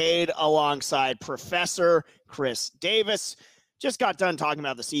Kincaid alongside Professor Chris Davis. Just got done talking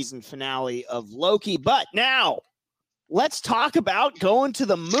about the season finale of Loki, but now let's talk about going to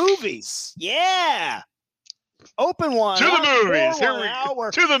the movies. Yeah. Open one. To the movies. Here we go.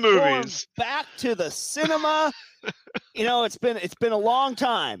 To the movies. Back to the cinema. It's been a long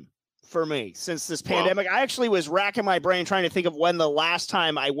time for me since this pandemic. I actually was racking my brain trying to think of when the last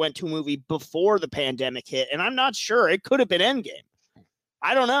time I went to a movie before the pandemic hit, and I'm not sure. It could have been Endgame.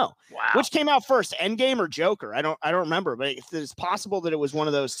 I don't know. Wow. Which came out first, Endgame or Joker? I don't remember, but it's possible that it was one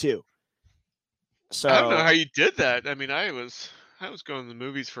of those two. So I don't know how you did that. I mean, I was going to the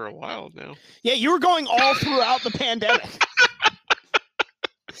movies for a while now. Yeah, you were going all throughout the pandemic.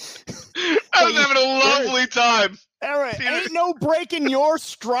 I was having a lovely time. All right, ain't no breaking your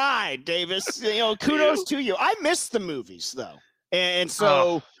stride, Davis. Kudos to you. I miss the movies though, and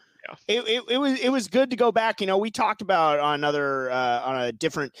so it was good to go back. We talked about on a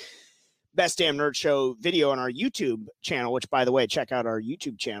different Best Damn Nerd Show video on our YouTube channel, which, by the way, check out our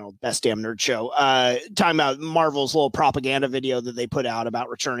YouTube channel, Best Damn Nerd Show, talking about Marvel's little propaganda video that they put out about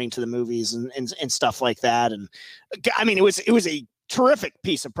returning to the movies and stuff like that. And I mean, it was a terrific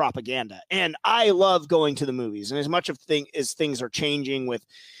piece of propaganda, and I love going to the movies. And as much as things are changing with,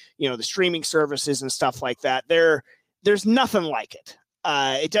 the streaming services and stuff like that, there's nothing like it.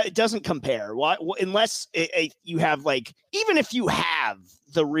 It doesn't compare. Unless you have even if you have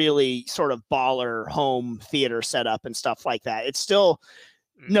the really sort of baller home theater setup and stuff like that, it's still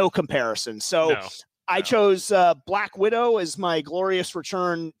no comparison. So I chose Black Widow as my glorious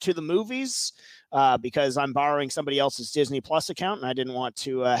return to the movies because I'm borrowing somebody else's Disney Plus account and I didn't want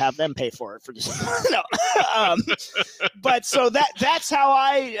to have them pay for it for Disney. But so that's how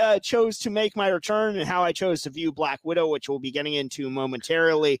I chose to make my return and how I chose to view Black Widow, which we'll be getting into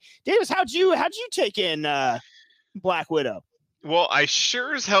momentarily. Davis, how'd you take in Black Widow? Well, I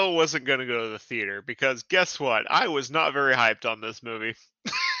sure as hell wasn't going to go to the theater because guess what? I was not very hyped on this movie.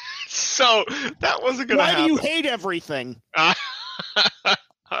 So that wasn't going to happen. Why do you hate everything? I'm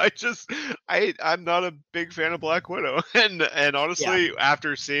not a big fan of Black Widow. And honestly,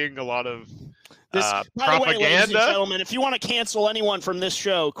 after seeing a lot of propaganda. By the way, ladies and gentlemen, if you want to cancel anyone from this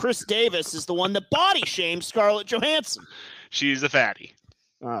show, Chris Davis is the one that body shamed Scarlett Johansson. She's a fatty.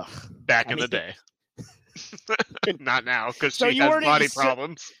 Back in the day. Not now, because she has body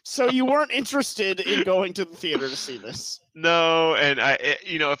problems. So you weren't interested in going to the theater to see this? No, and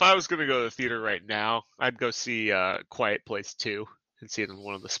if I was going to go to the theater right now, I'd go see Quiet Place 2 and see it in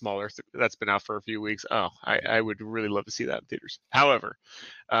one of the smaller that's been out for a few weeks. I would really love to see that in theaters. However,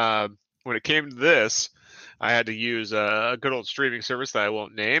 when it came to this, I had to use a good old streaming service that I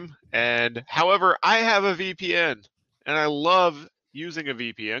won't name. And however, I have a VPN, and I love using a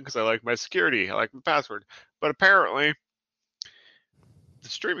VPN because I like my security, I like my password. But apparently, the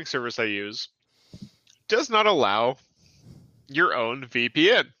streaming service I use does not allow your own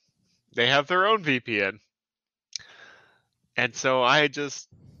VPN. They have their own VPN. And so I just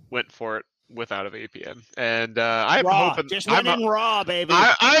went for it without a VPN. And I'm hoping just went in raw, baby.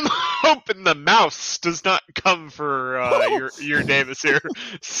 I'm hoping the mouse does not come for your Davis here.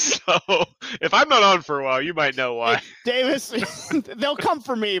 So if I'm not on for a while, you might know why. Hey, Davis, they'll come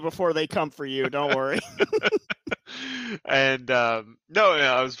for me before they come for you. Don't worry. And no,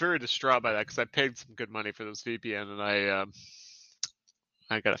 I was very distraught by that because I paid some good money for this VPN, and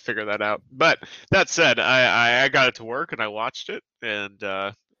I got to figure that out. But that said, I got it to work and I watched it,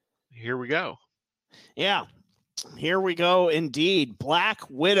 and here we go. Yeah, here we go indeed. Black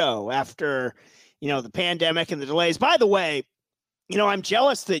Widow after, the pandemic and the delays. By the way, I'm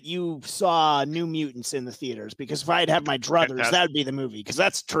jealous that you saw New Mutants in the theaters because if I had my druthers, that would be the movie because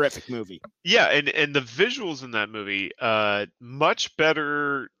that's a terrific movie. Yeah, and the visuals in that movie, much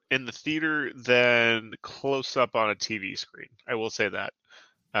better in the theater than close up on a TV screen. I will say that.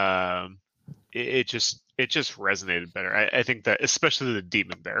 It just resonated better. I think that especially the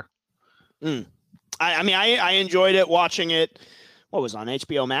Demon Bear. I enjoyed it watching it. What was on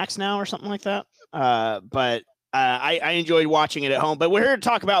HBO Max now or something like that? But I enjoyed watching it at home. But we're here to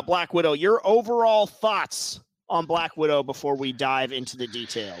talk about Black Widow. Your overall thoughts on Black Widow before we dive into the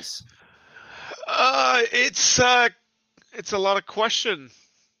details. It's a lot of question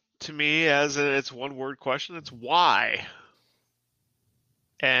to me. It's one word question. It's why.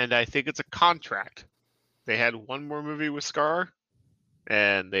 And I think it's a contract. They had one more movie with Scar,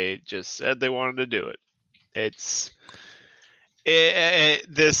 and they just said they wanted to do it.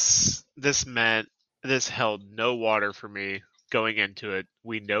 This held no water for me going into it.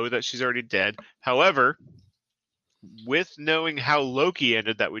 We know that she's already dead. However, with knowing how Loki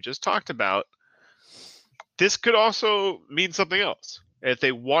ended that we just talked about, this could also mean something else. If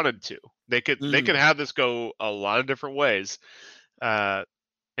they wanted to, they could have this go a lot of different ways.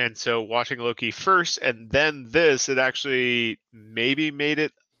 And so watching Loki first and then this, it actually maybe made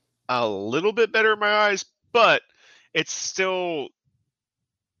it a little bit better in my eyes, but it's still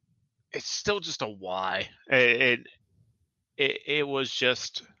just a why. It was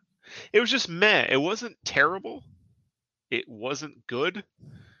just meh. It wasn't terrible. It wasn't good.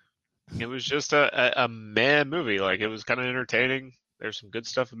 It was just a meh movie. Like, it was kind of entertaining. There's some good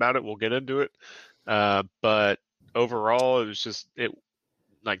stuff about it. We'll get into it. But overall, it was just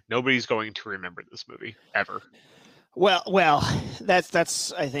like nobody's going to remember this movie ever. Well,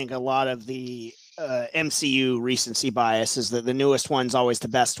 that's I think a lot of the MCU recency bias is that the newest one's always the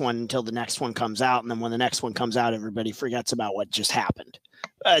best one until the next one comes out, and then when the next one comes out, everybody forgets about what just happened.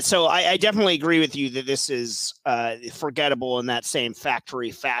 So I definitely agree with you that this is forgettable in that same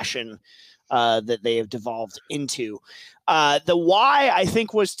factory fashion that they have devolved into. The why, I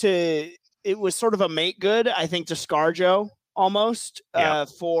think, it was sort of a make good, I think, to Scarjo almost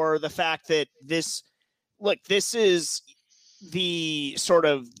for the fact that this is the sort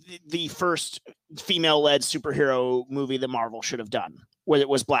of the first female-led superhero movie that Marvel should have done, where it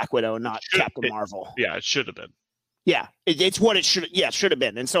was Black Widow, not Captain Marvel. Yeah, it should have been. Yeah, it's what it should have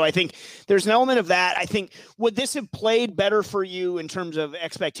been. And so I think there's an element of that. I think, would this have played better for you in terms of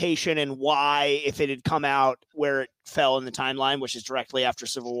expectation and why if it had come out where it fell in the timeline, which is directly after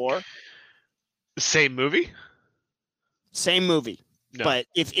Civil War? Same movie? Same movie. No. But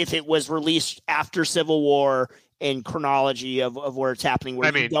if it was released after Civil War in chronology of where it's happening,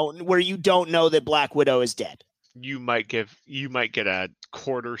 where you don't know that Black Widow is dead, you might get a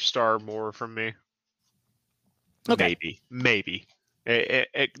quarter star more from me. Okay. Maybe.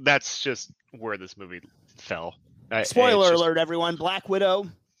 That's just where this movie fell. Spoiler alert, everyone! Black Widow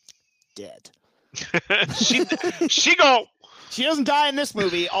dead. She go. She doesn't die in this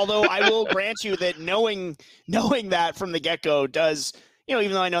movie, although I will grant you that knowing that from the get-go does,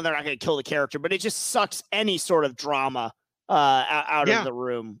 even though I know they're not going to kill the character, but it just sucks any sort of drama out of the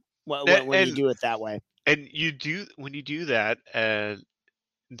room when you do it that way. And when you do that, and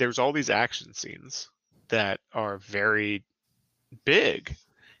there's all these action scenes that are very big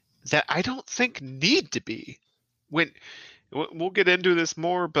that I don't think need to be. We'll get into this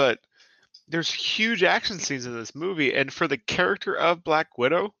more, but there's huge action scenes in this movie, and for the character of Black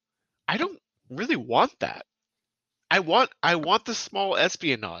Widow, I don't really want that. I want the small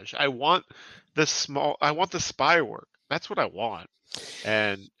espionage. I want the spy work. That's what I want.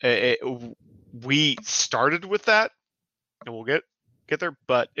 And we started with that, and we'll get there,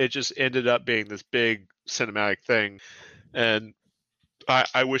 but it just ended up being this big cinematic thing, and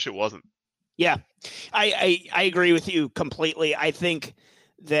I wish it wasn't. Yeah, I agree with you completely. I think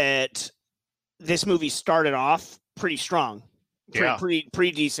that this movie started off pretty strong,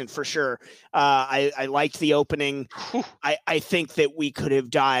 pretty decent for sure. I liked the opening. I think that we could have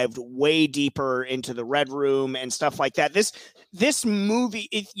dived way deeper into the Red Room and stuff like that. This movie,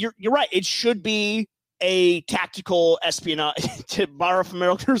 you're right. It should be a tactical espionage, to borrow from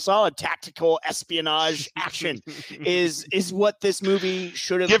Metal Gear Solid, tactical espionage action is what this movie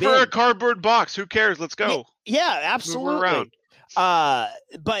should have been. Give her a cardboard box. Who cares? Let's go. Yeah, absolutely.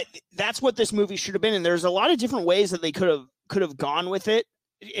 But that's what this movie should have been. And there's a lot of different ways that they could have gone with it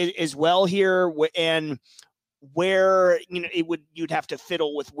as well here. And where, you'd have to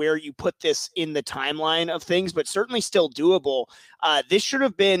fiddle with where you put this in the timeline of things, but certainly still doable. This should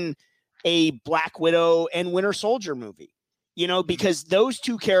have been a Black Widow and Winter Soldier movie, because those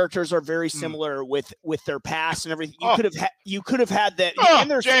two characters are very similar with their past and everything. You could have had that in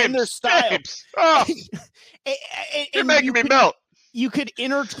their style. You're making me melt. You could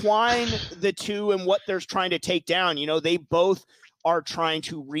intertwine the two and what they're trying to take down. They both are trying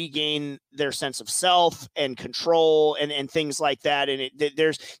to regain their sense of self and control and things like that. And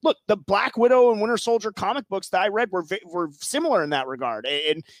the Black Widow and Winter Soldier comic books that I read were similar in that regard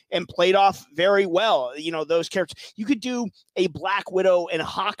and played off very well. Those characters, you could do a Black Widow and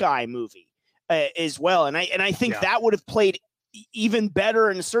Hawkeye movie as well. And I think that would have played even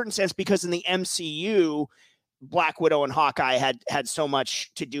better in a certain sense, because in the MCU, Black Widow and Hawkeye had so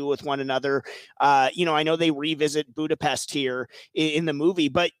much to do with one another. I know they revisit Budapest here in the movie,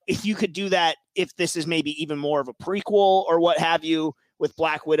 but if you could do that, if this is maybe even more of a prequel or what have you, with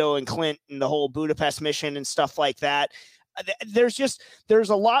Black Widow and Clint and the whole Budapest mission and stuff like that, there's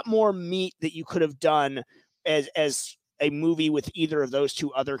a lot more meat that you could have done as a movie with either of those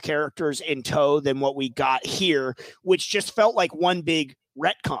two other characters in tow than what we got here, which just felt like one big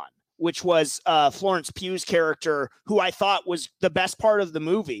retcon, which was Florence Pugh's character, who I thought was the best part of the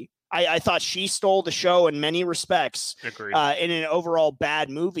movie. I thought she stole the show in many respects. Agreed. In an overall bad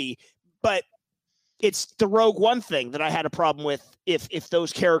movie. But it's the Rogue One thing that I had a problem with. If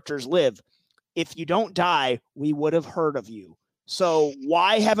those characters live, if you don't die, we would have heard of you. So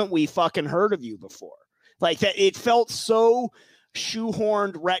why haven't we fucking heard of you before? Like that, it felt so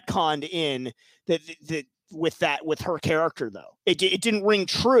shoehorned, retconned in that with her character, though it didn't ring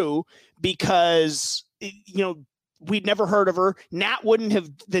true, because we'd never heard of her.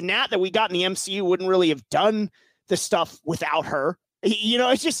 The Nat that we got in the MCU wouldn't really have done the stuff without her.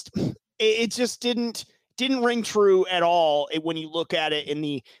 It just didn't ring true at all when you look at it in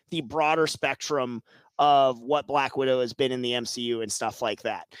the broader spectrum of what Black Widow has been in the MCU and stuff like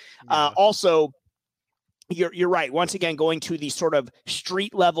that. Also, you're right. Once again, going to the sort of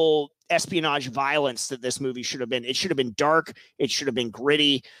street level espionage violence that this movie should have been. It should have been dark. It should have been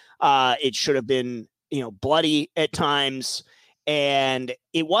gritty. It should have been, bloody at times. And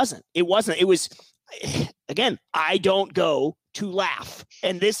it wasn't. It was, again, I don't go to laugh.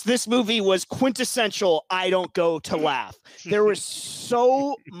 And this movie was quintessential. I don't go to laugh. There was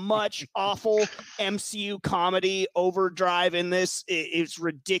so much awful MCU comedy overdrive in this. It's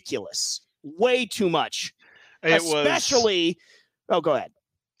ridiculous. Way too much. Especially. Oh, go ahead.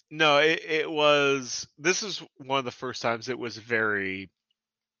 No, it was. This is one of the first times it was very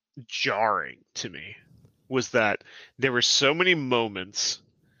jarring to me. Was that there were so many moments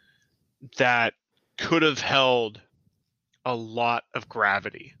that could have held a lot of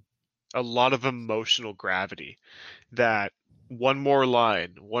gravity, a lot of emotional gravity, that one more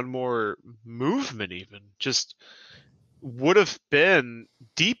line, one more movement even just would have been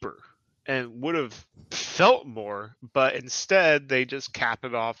deeper and would have felt more, but instead they just cap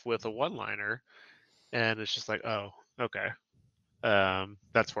it off with a one-liner, and it's just like, oh, okay,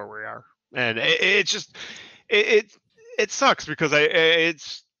 that's where we are. And it sucks because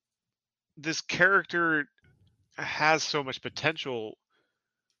it's this character has so much potential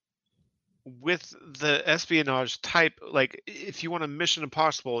with the espionage type. Like, if you want a Mission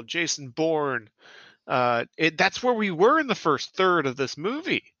Impossible, Jason Bourne, that's where we were in the first third of this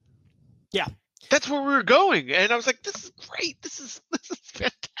movie. Yeah, that's where we were going, and I was like, "This is great. This is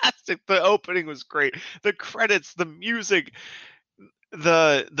fantastic." The opening was great. The credits, the music,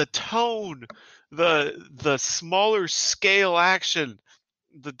 the tone, the smaller scale action,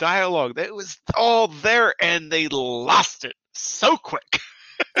 the dialogue. That was all there, and they lost it so quick.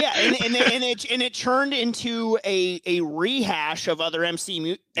 Yeah, and it turned into a rehash of other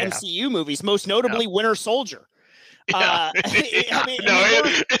MCU movies, most notably Winter Soldier. Yeah.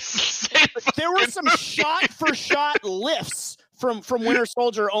 There were some shot-for-shot lifts from Winter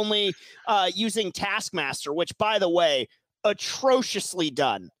Soldier, only using Taskmaster, which, by the way, atrociously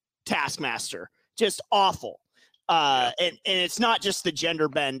done. Taskmaster, just awful. And it's not just the gender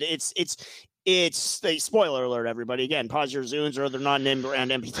bend. It's a spoiler alert, everybody. Again, pause your Zunes or other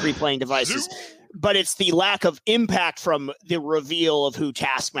non-brand MP3 playing devices. But it's the lack of impact from the reveal of who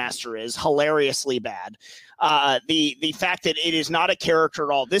Taskmaster is, hilariously bad. The fact that it is not a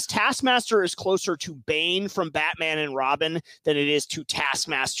character at all. This Taskmaster is closer to Bane from Batman and Robin than it is to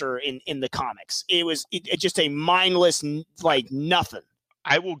Taskmaster in the comics. It was just a mindless, like, nothing.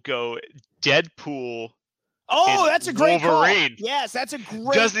 I will go Deadpool. Oh, that's a great Wolverine. Call. Yes, that's a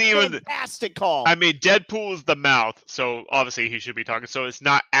fantastic call. I mean, Deadpool is the mouth, so obviously he should be talking. So it's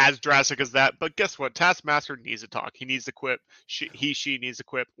not as drastic as that. But guess what? Taskmaster needs to talk. He needs to quip. She needs to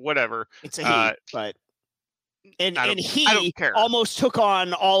quip. Whatever. It's a he, but and he almost took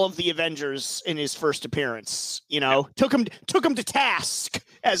on all of the Avengers in his first appearance. Took him to task,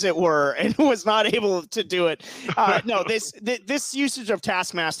 as it were, and was not able to do it. No, this usage of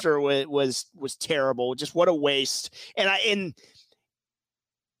Taskmaster was terrible. Just what a waste. And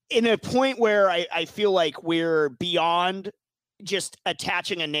in a point where I feel like we're beyond just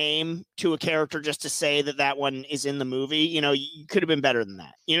attaching a name to a character just to say that one is in the movie. You could have been better than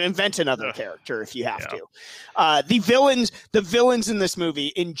that. Invent another character if you have to. The villains in this movie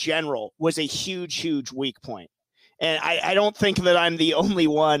in general was a huge weak point. And I don't think that I'm the only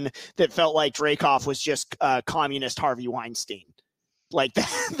one that felt like Dreykov was just communist Harvey Weinstein. Like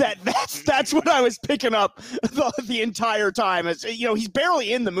that's what I was picking up the entire time. As he's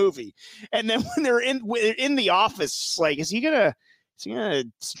barely in the movie, and then when they're in the office, like, is he gonna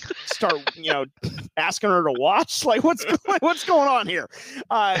start asking her to watch? Like, what's going on here?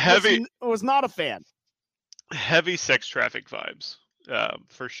 Was not a fan. Heavy sex traffic vibes,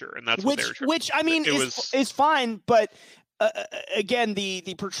 for sure, and that's which I mean is fine, but. Again,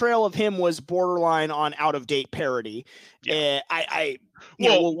 the portrayal of him was borderline on out of date parody. Yeah.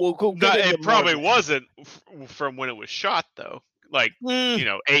 We'll go. It probably wasn't from when it was shot, though. Like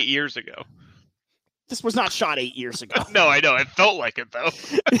 8 years ago. This was not shot 8 years ago. No, I know. It felt like it, though.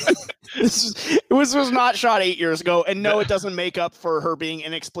 This was not shot 8 years ago. And no, it doesn't make up for her being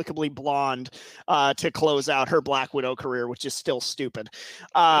inexplicably blonde to close out her Black Widow career, which is still stupid.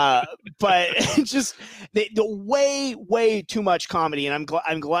 But just the way too much comedy. And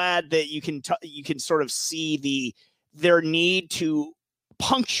I'm glad that you can sort of see their need to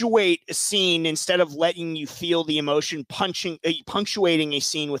punctuate a scene instead of letting you feel the emotion, punctuating a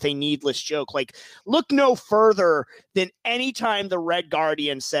scene with a needless joke. Like, look no further than any time the Red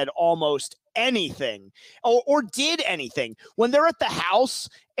Guardian said almost anything or did anything when they're at the house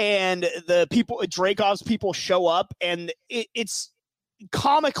and the people, Dreykov's people, show up, and it's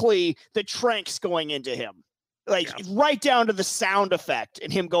comically, the tranks going into him, like right down to the sound effect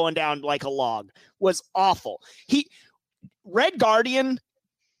and him going down like a log was awful. Red Guardian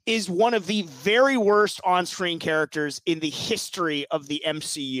is one of the very worst on-screen characters in the history of the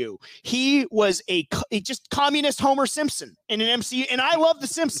MCU. He was a just communist Homer Simpson in an MCU, and I love The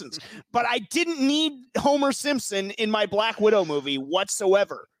Simpsons, but I didn't need Homer Simpson in my Black Widow movie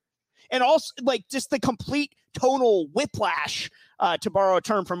whatsoever. And also, like, just the complete tonal whiplash, to borrow a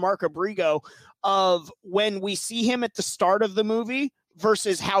term from Marco Brigo, of when we see him at the start of the movie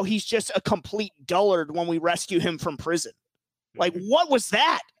versus how he's just a complete dullard when we rescue him from prison. Like, what was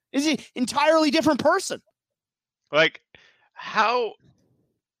that? Is he an entirely different person? Like, how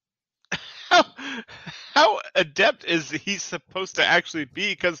adept is he supposed to actually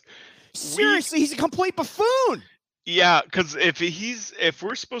be? Because seriously, he's a complete buffoon. Yeah, because if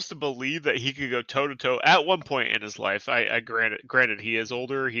we're supposed to believe that he could go toe to toe at one point in his life, I granted he is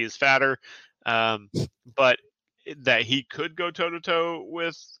older, he is fatter, but that he could go toe to toe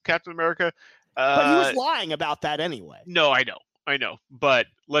with Captain America. But he was lying about that anyway. No, I know, but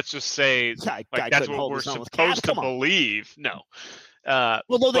let's just say that's what we're supposed to believe. No.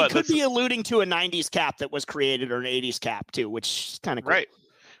 Although they could be alluding to a 90s Cap that was created, or an 80s Cap too, which is kind of cool. Right.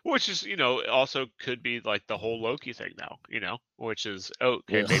 Which is, also could be like the whole Loki thing now, which is,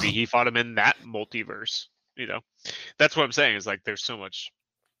 okay, maybe he fought him in that multiverse, That's what I'm saying, is like there's so much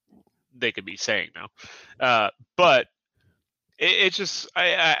they could be saying now. But it just,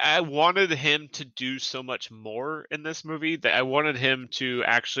 I wanted him to do so much more in this movie, that I wanted him to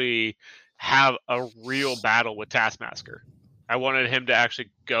actually have a real battle with Taskmaster. I wanted him to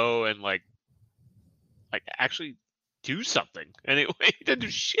actually go and like actually do something. Anyway, he didn't do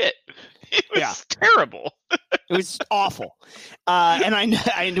shit. It was terrible. It was awful.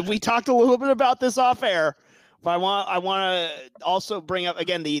 And we talked a little bit about this off air, but I want to also bring up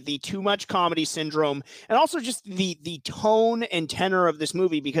again the too much comedy syndrome, and also just the tone and tenor of this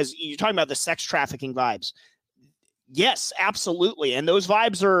movie, because you're talking about the sex trafficking vibes. Yes, absolutely. And those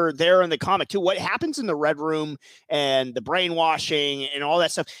vibes are there in the comic too. What happens in the Red Room and the brainwashing and all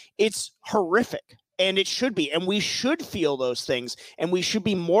that stuff, it's horrific. And it should be, and we should feel those things, and we should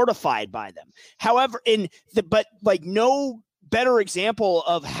be mortified by them. However, but no better example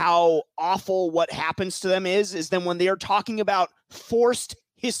of how awful what happens to them is than when they are talking about forced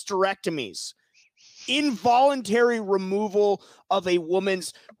hysterectomies, involuntary removal of a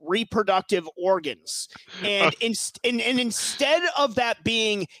woman's reproductive organs. And instead of that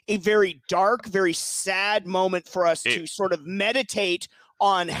being a very dark, very sad moment for us to sort of meditate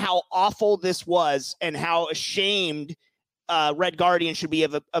on how awful this was and how ashamed Red Guardian should be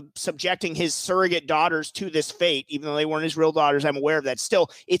of subjecting his surrogate daughters to this fate, even though they weren't his real daughters. I'm aware of that. Still,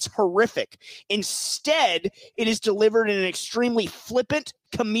 it's horrific. Instead, it is delivered in an extremely flippant,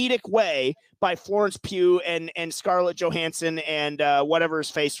 comedic way by Florence Pugh and Scarlett Johansson and whatever his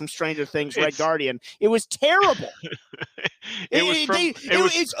face from Stranger Things, Red Guardian. It was terrible.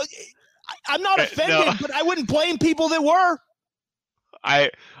 I'm not offended, but I wouldn't blame people that were.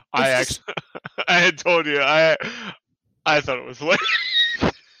 I actually I had told you I thought it was hilarious.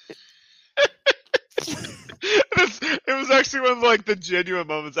 It was actually one of like the genuine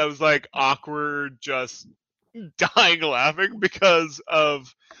moments I was like awkward, just dying laughing, because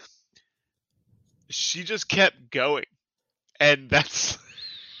of she just kept going, and that's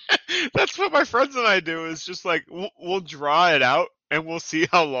what my friends and I do, is just like we'll draw it out and we'll see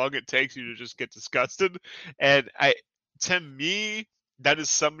how long it takes you to just get disgusted. And to me, that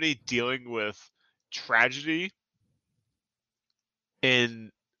is somebody dealing with tragedy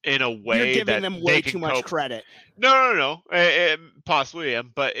in a way you're giving that them way too much credit. No. Possibly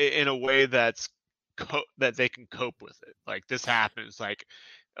am, but in a way that they can cope with it. Like, this happens. Like,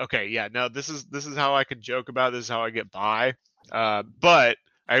 okay, yeah, no, this is how I can joke about it, this is how I get by. But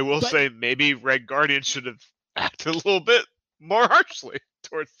I will say maybe Red Guardian should have acted a little bit more harshly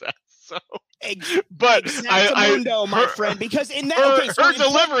towards that. So. But my friend, because in that her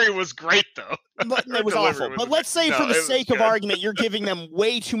delivery was great, though. It was awful. But let's say, for the sake of argument, you're giving them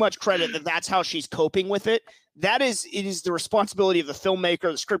way too much credit that's how she's coping with it. It is the responsibility of the filmmaker,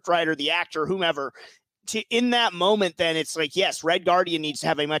 the scriptwriter, the actor, whomever. In that moment, then it's like, yes, Red Guardian needs to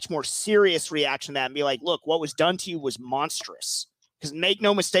have a much more serious reaction to that and be like, look, what was done to you was monstrous. Because make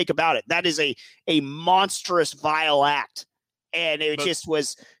no mistake about it, that is a monstrous, vile act. And it just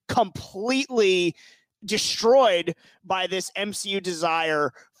was completely destroyed by this MCU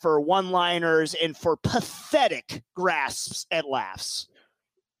desire for one-liners and for pathetic grasps at laughs.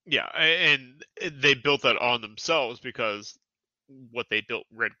 Yeah, and they built that on themselves, because what they built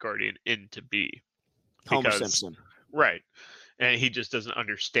Red Guardian in to be. Homer Simpson. Right. and he just doesn't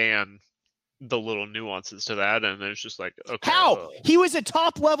understand the little nuances to that, and then it's just like, okay, how he was a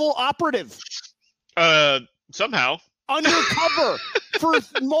top level operative, somehow undercover for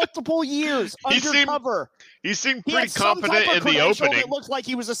multiple years. Undercover. He seemed pretty competent in the opening. It looked like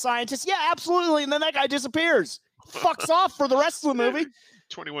he was a scientist. Yeah, absolutely. And then that guy disappears, fucks off for the rest of the movie.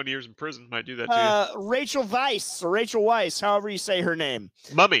 21 years in prison might do that to you. Rachel Weisz, or Rachel Weisz, however you say her name.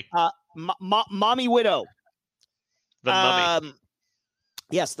 Mummy. Mommy Widow. The Mummy.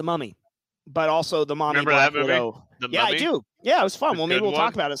 Yes, the Mummy. But also the Mommy Remember Black that movie? Widow. The Yeah, Mummy? I do. Yeah, it was fun. Well, maybe we'll one.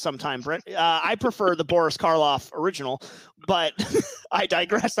 talk about it sometime, Brent. I prefer the Boris Karloff original, but I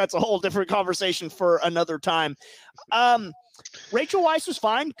digress. That's a whole different conversation for another time. Rachel Weisz was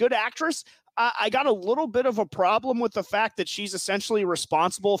fine. Good actress. I got a little bit of a problem with the fact that she's essentially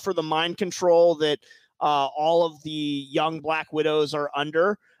responsible for the mind control that all of the young Black Widows are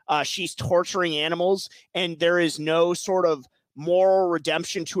under. She's torturing animals, and there is no sort of moral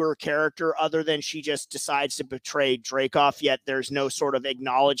redemption to her character other than she just decides to betray Dreykov, yet there's no sort of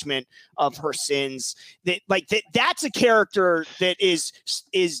acknowledgement of her sins. That's a character that is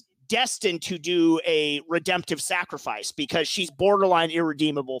destined to do a redemptive sacrifice because she's borderline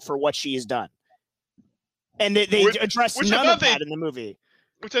irredeemable for what she has done. And they address none of that in the movie.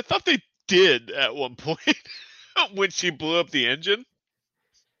 Which I thought they did at one point when she blew up the engine.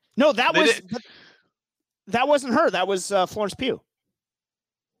 No, that wasn't her. That was Florence Pugh.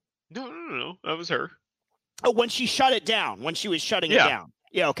 No. That was her. Oh, when she shut it down. When she was shutting it down.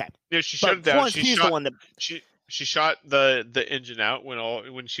 Yeah, okay. Yeah, she shut it down. Florence Pugh's the one that she shot the engine out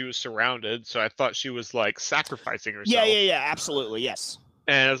when she was surrounded. So I thought she was like sacrificing herself. Yeah, absolutely, yes.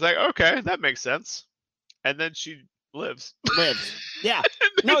 And I was like, okay, that makes sense. And then she lives. Yeah.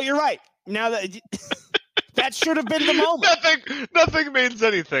 No, you're right. Now that should have been the moment. Nothing means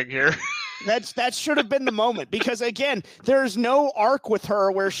anything here. That should have been the moment because again, there's no arc with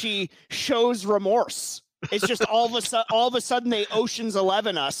her where she shows remorse. It's just all of a sudden they Ocean's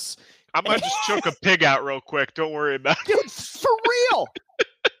 11 us. I might just choke a pig out real quick. Don't worry about it. Dude, for real.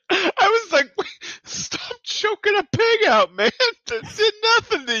 I was like, stop choking a pig out, man. That did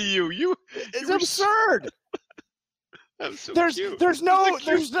nothing to you. It's absurd. So there's no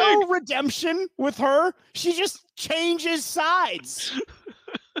redemption with her. She just changes sides.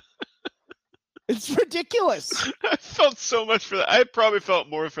 It's ridiculous. I felt so much for that. I probably felt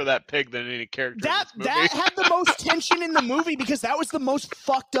more for that pig than any character. That had the most tension in the movie because that was the most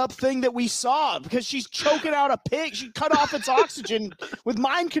fucked up thing that we saw because she's choking out a pig. She cut off its oxygen with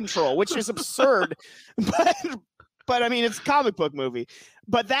mind control, which is absurd. But I mean, it's a comic book movie.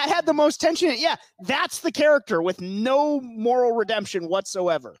 But that had the most tension. Yeah, that's the character with no moral redemption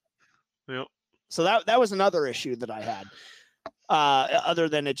whatsoever. Yep. So that was another issue that I had. Other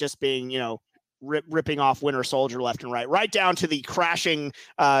than it just being, ripping off Winter Soldier left and right down to the crashing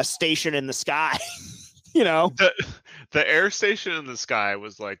station in the sky. The air station in the sky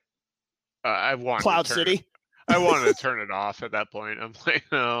was like, I wanted Cloud City. I wanted to turn it off at that point. I'm like,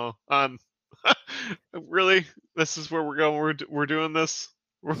 no, really? This is where we're going. We're doing this.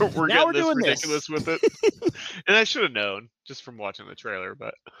 We're getting this ridiculous with it. And I should have known just from watching the trailer,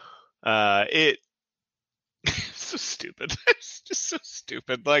 but it's so stupid. It's just so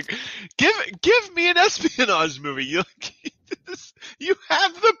stupid. Like, give me an espionage movie. You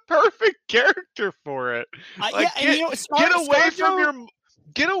have the perfect character for it. Like, get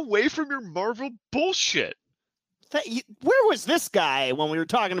away from your Marvel bullshit. Where was this guy when we were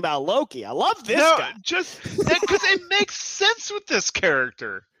talking about Loki? I love this guy. Just because it makes sense with this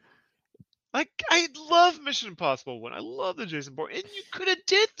character. Like, I love Mission Impossible 1. I love the Jason Bourne, and you could have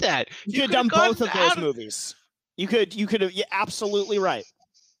did that. You could have done both of those movies. You could have. You're absolutely right.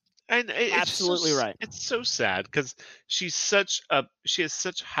 And absolutely right. It's so sad because she has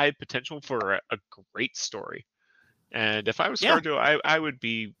such high potential for a great story. And if I was Scarjo, I would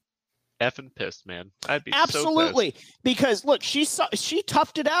be effing pissed, man. I'd be absolutely so pissed. Because look, she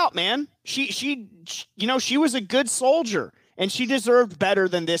toughed it out, man. She she was a good soldier, and she deserved better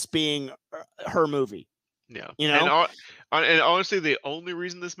than this being her movie. Yeah, and honestly, the only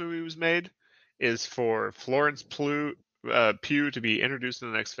reason this movie was made is for Florence Pugh to be introduced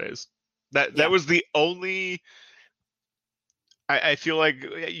in the next phase. That was the only. I feel like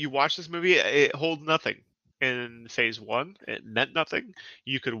you watch this movie, it holds nothing in phase 1. It meant nothing.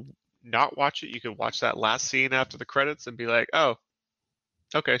 You could not watch it. You could watch that last scene after the credits and be like, "Oh,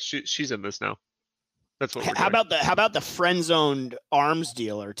 okay, she's in this now." That's what. How about the friend-zoned arms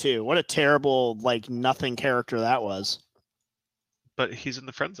dealer too? What a terrible nothing character that was. But he's in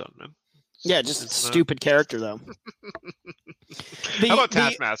the friend zone, man. Yeah, just stupid character though. How about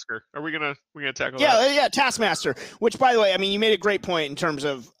Taskmaster? Are we gonna tackle that? Yeah, Taskmaster. Which, by the way, I mean, you made a great point in terms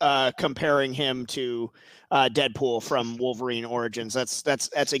of comparing him to Deadpool from Wolverine Origins.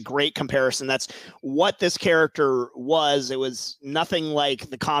 That's a great comparison. That's what this character was. It was nothing like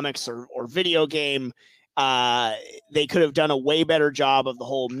the comics or video game. They could have done a way better job of the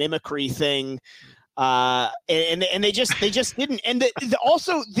whole mimicry thing, and they just didn't. And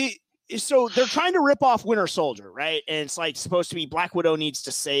so they're trying to rip off Winter Soldier, right? And it's like supposed to be Black Widow needs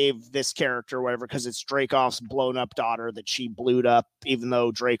to save this character or whatever because it's Dreykov's blown up daughter that she blew up, even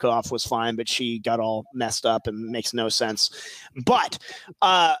though Dreykov was fine, but she got all messed up and makes no sense. But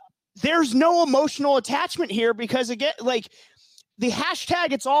there's no emotional attachment here because, again, like the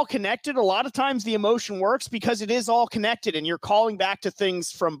hashtag it's all connected, a lot of times the emotion works because it is all connected and you're calling back to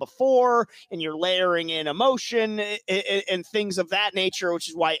things from before and you're layering in emotion and things of that nature, which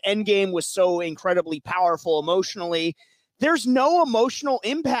is why Endgame was so incredibly powerful emotionally. There's no emotional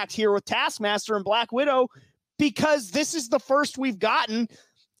impact here with Taskmaster and Black Widow because this is the first we've gotten.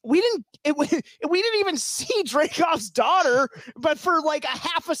 We didn't even see Dreykov's daughter, but for like a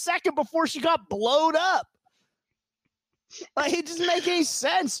half a second before she got blowed up. Like, it doesn't make any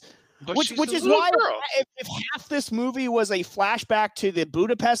sense. But which is why if half this movie was a flashback to the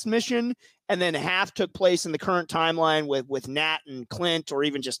Budapest mission and then half took place in the current timeline with Nat and Clint or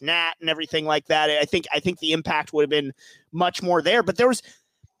even just Nat and everything like that, I think the impact would have been much more there. But there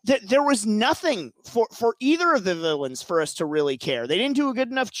was nothing for either of the villains for us to really care. They didn't do a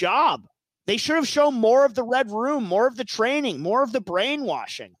good enough job. They should have shown more of the Red Room, more of the training, more of the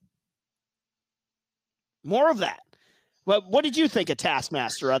brainwashing. More of that. Well, what did you think of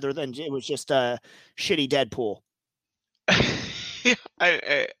Taskmaster other than it was just a shitty Deadpool?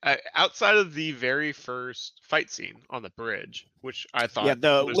 I outside of the very first fight scene on the bridge, which I thought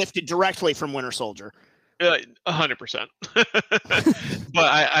was lifted directly from Winter Soldier. 100%. But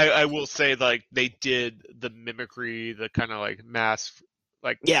I will say, like, they did the mimicry, the kind of like mask,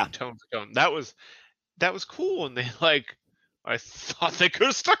 like tone for tone. That was cool, and they like I thought they could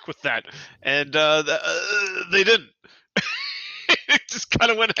have stuck with that, and they didn't. It just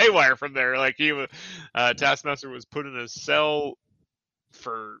kind of went haywire from there. Like Taskmaster was put in a cell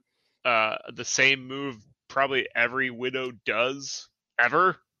for the same move probably every Widow does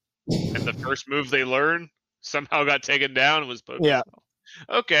ever, and the first move they learn somehow got taken down and was put. Yeah.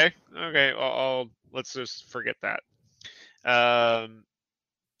 Okay. Let's just forget that. And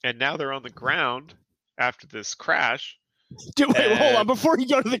now they're on the ground after this crash. Dude, wait, hold on. Before you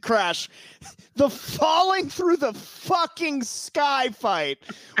go to the crash, the falling through the fucking sky fight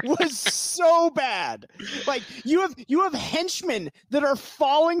was so bad. Like you have henchmen that are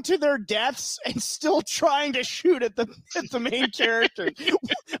falling to their deaths and still trying to shoot at the main character.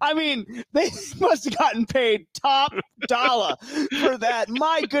 I mean, they must have gotten paid top dollar for that.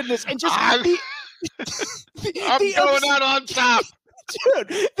 My goodness, and just I'm going out on top. Dude,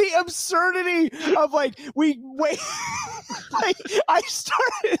 the absurdity of like we wait. Like I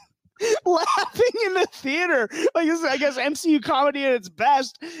started laughing in the theater. Like this is, I guess, MCU comedy at its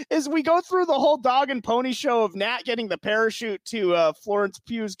best. Is we go through the whole dog and pony show of Nat getting the parachute to Florence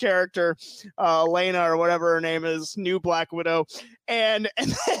Pugh's character, Elena or whatever her name is, new Black Widow, and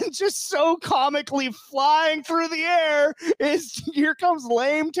then just so comically flying through the air is here comes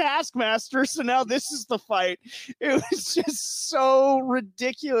lame Taskmaster. So now this is the fight. It was just so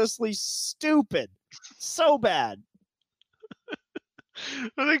ridiculously stupid, so bad.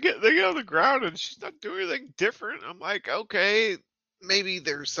 They get on the ground and she's not doing anything different. I'm like, okay, maybe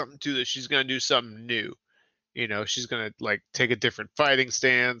there's something to this. She's gonna do something new. You know, she's gonna like take a different fighting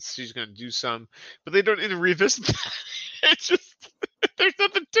stance. She's gonna do some, but they don't even revisit that. It's just there's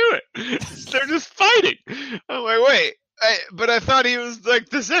nothing to it. They're just fighting. I'm like, wait, but I thought he was like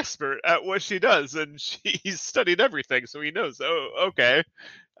this expert at what she does, and he's studied everything, so he knows. Oh, okay.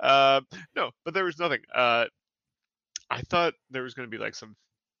 No, but there was nothing. I thought there was going to be like some,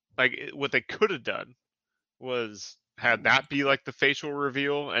 like what they could have done was had that be like the facial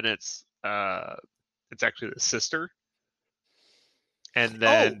reveal, and it's actually the sister, and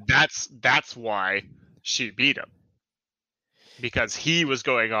then that's why she beat him, because he was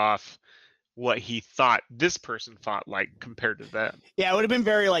going off what he thought this person thought like compared to them. Yeah, it would have been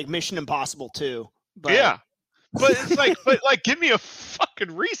very like Mission Impossible too. But... Yeah. But it's like, give me a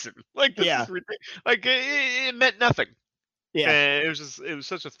fucking reason. Like, this is ridiculous. Like, it meant nothing. Yeah, it was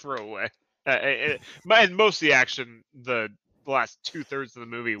such a throwaway. And most of the action, the last 2/3 of the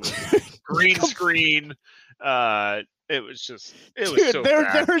movie was green screen. It was so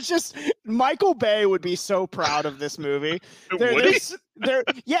bad. There's just Michael Bay would be so proud of this movie.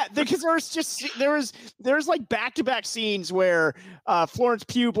 Because there's like back-to-back scenes where Florence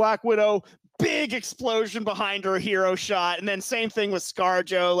Pugh, Black Widow, big explosion behind her, hero shot, and then same thing with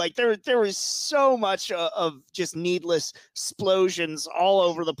ScarJo. Like there was so much of just needless explosions all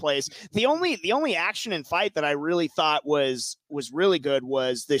over the place. The only action and fight that I really thought was really good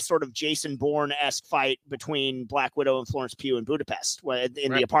was the sort of Jason Bourne-esque fight between Black Widow and Florence Pugh in Budapest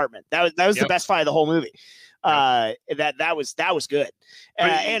in the apartment. That was the best fight of the whole movie. That was good.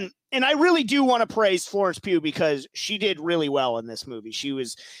 And I really do want to praise Florence Pugh because she did really well in this movie. She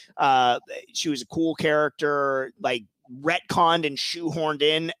was a cool character, like retconned and shoehorned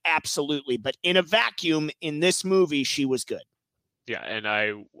in, absolutely. But in a vacuum, in this movie, she was good. Yeah, and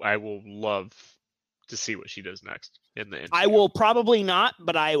I will love to see what she does next in the MCU. I will probably not,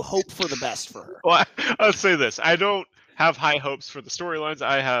 but I hope for the best for her. Well, I'll say this: I don't have high hopes for the storylines.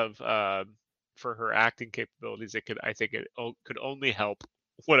 I have for her acting capabilities. I think it could only help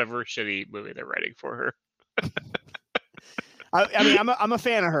whatever shitty movie they're writing for her. I mean, I'm a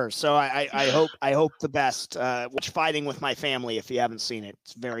fan of her, so I hope the best. Watch Fighting with My Family if you haven't seen it.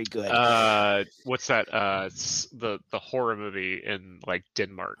 It's very good. What's that? It's the horror movie in like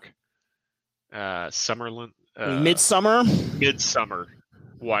Denmark. Summerland. Midsummer.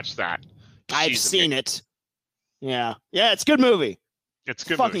 Watch that. I've seen it. Yeah, it's a good movie. It's a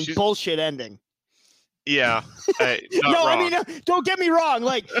good. Fucking bullshit ending. Yeah. I mean, don't get me wrong.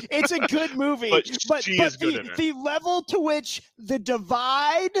 Like, it's a good movie, but the level to which the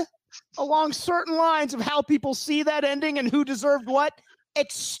divide along certain lines of how people see that ending and who deserved what,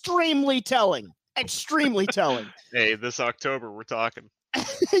 extremely telling. Extremely telling. Hey, this October we're talking.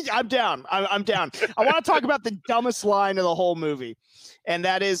 I'm down. I'm down. I want to talk about the dumbest line of the whole movie, and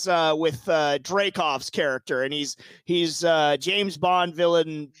that is with Dreykov's character, and he's James Bond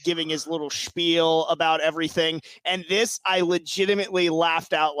villain giving his little spiel about everything. And this, I legitimately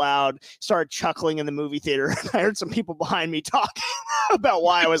laughed out loud, started chuckling in the movie theater. I heard some people behind me talking about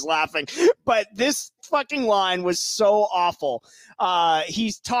why I was laughing, but this fucking line was so awful.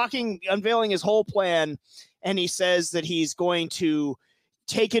 He's unveiling his whole plan, and he says that he's going to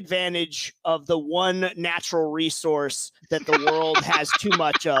take advantage of the one natural resource that the world has too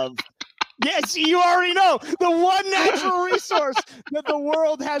much of. Yes, you already know. The one natural resource that the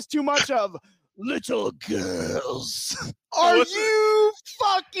world has too much of. Little girls. Are you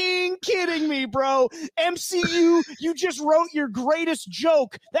fucking kidding me, bro? MCU, you just wrote your greatest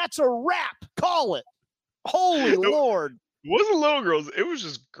joke. That's a wrap. Call it. Holy Lord. It wasn't little girls. It was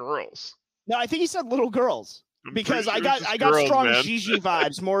just girls. No, I think he said little girls. Because I got girls, strong man. Gigi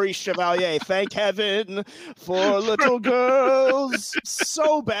vibes. Maurice Chevalier, thank heaven for little girls.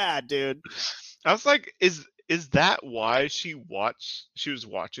 So bad, dude. I was like, is that why she was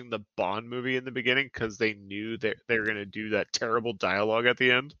watching the Bond movie in the beginning? Because they knew that they were gonna do that terrible dialogue at the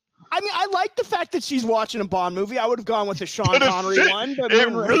end. I mean, I like the fact that she's watching a Bond movie. I would have gone with the Sean Connery one, but it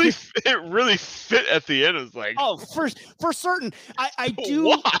really fit at the end. It was like, oh, for certain. I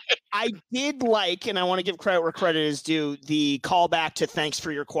did like, and I want to give credit where credit is due, the callback to "Thanks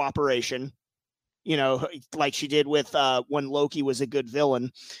for your cooperation." You know, like she did with when Loki was a good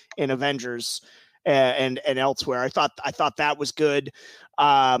villain in Avengers and elsewhere. I thought that was good.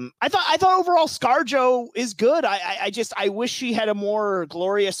 I thought overall Scarjo is good. I wish she had a more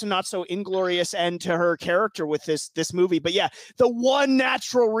glorious and not so inglorious end to her character with this movie. But yeah, the one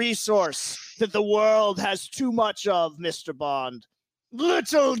natural resource that the world has too much of, Mr. Bond,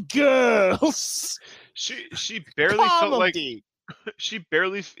 little girls. She barely felt like she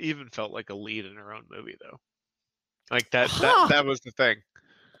barely even felt like a lead in her own movie though. Like that was the thing.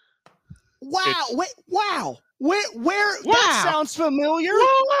 Wow! Wow! Where that sounds familiar?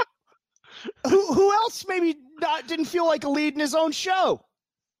 Who else maybe didn't feel like a lead in his own show?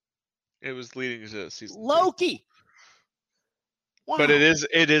 It was leading to season Loki. Wow. But it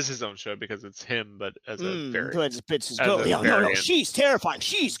is his own show because it's him, but as a variant. No, she's terrifying.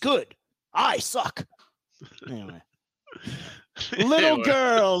 She's good. I suck. Anyway. Little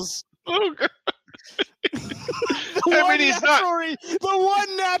girls. Little girls. The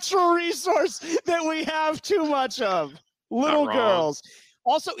one natural resource that we have too much of. Little girls.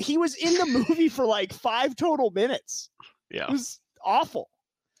 Also, he was in the movie for like 5 total minutes. Yeah. It was awful.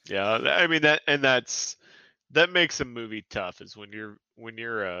 Yeah, I mean that makes a movie tough is when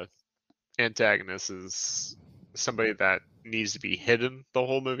your antagonist is somebody that needs to be hidden the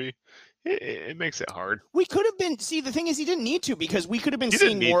whole movie. It makes it hard. We could have been. See, the thing is, he didn't need to because we could have been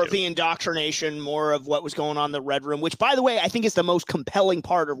seeing more of the indoctrination, more of what was going on in the Red Room, which, by the way, I think is the most compelling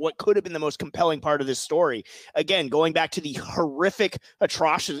part of what could have been the most compelling part of this story. Again, going back to the horrific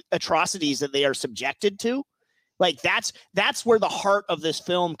atrocities that they are subjected to. Like that's where the heart of this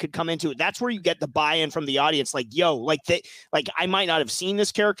film could come into it. That's where you get the buy-in from the audience. Like, yo, like I might not have seen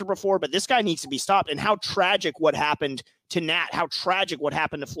this character before, but this guy needs to be stopped. And how tragic what happened to Nat, how tragic what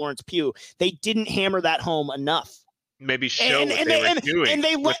happened to Florence Pugh. They didn't hammer that home enough. Maybe show what they were doing. And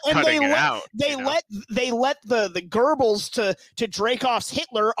they let the Goebbels to Dreykov's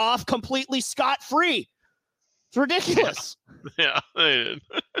Hitler off completely scot-free. It's ridiculous. Yeah, they did.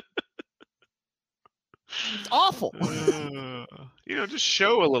 It's awful. Just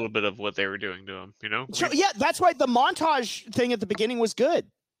show a little bit of what they were doing to him, Yeah, that's why the montage thing at the beginning was good.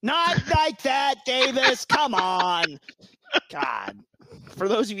 Not like that, Davis. Come on. God. For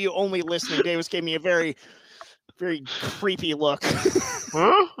those of you only listening, Davis gave me a very, very creepy look.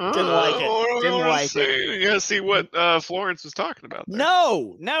 Huh? Didn't like it. Didn't like it. You gotta see what Florence was talking about there.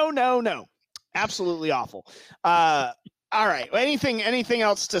 No. Absolutely awful. All right. Anything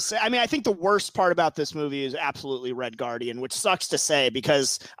else to say? I mean, I think the worst part about this movie is absolutely Red Guardian, which sucks to say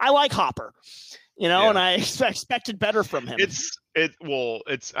because I like Hopper, and I expected better from him. I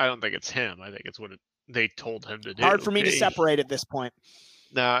don't think it's him. I think it's what they told him to do. Hard for me to separate at this point.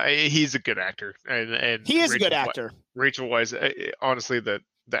 No, he's a good actor, and he is a good actor. Rachel Weisz, honestly, the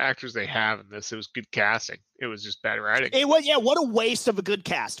actors they have in this, it was good casting. It was just bad writing. It was, what a waste of a good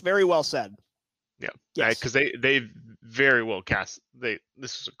cast. Very well said. Yeah, because they very well cast. This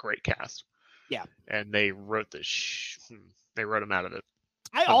was a great cast. Yeah, and they wrote they wrote him out of it.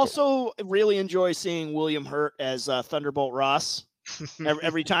 I also really enjoy seeing William Hurt as Thunderbolt Ross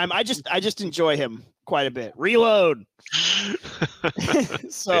every time. I just enjoy him quite a bit. Reload.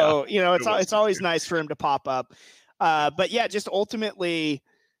 So it's always nice for him to pop up. But yeah, just ultimately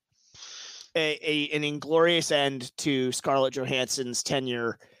an inglorious end to Scarlett Johansson's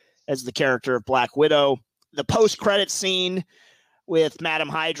tenure as the character of Black Widow. The post-credit scene with Madam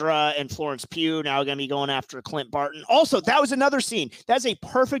Hydra and Florence Pugh now going to be going after Clint Barton. Also, that was another scene. That's a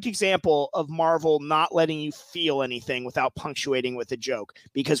perfect example of Marvel not letting you feel anything without punctuating with a joke,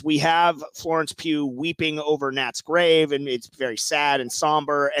 because we have Florence Pugh weeping over Nat's grave, and it's very sad and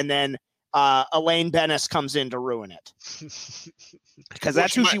somber, and then Elaine Bennis comes in to ruin it. Because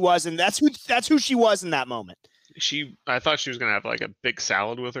that's who she was, and that's who she was in that moment. I thought she was gonna have like a big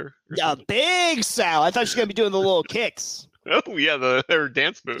salad with her. A big salad. I thought she was gonna be doing the little kicks. Oh yeah, her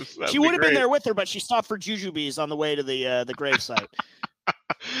dance moves. She would have been there with her, but she stopped for jujubes on the way to the gravesite.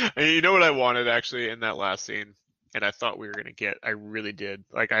 And you know what I wanted actually in that last scene, and I thought we were gonna get. I really did.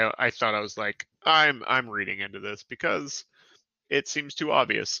 Like I thought I was like, I'm reading into this because it seems too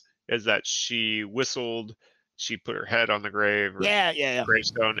obvious. Is that she whistled? She put her head on the grave. Yeah.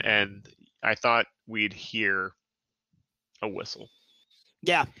 Gravestone, and I thought we'd hear a whistle.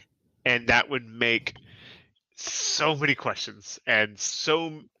 Yeah. And that would make so many questions and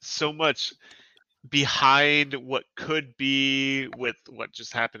so much behind what could be with what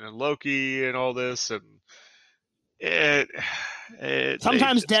just happened in Loki and all this. And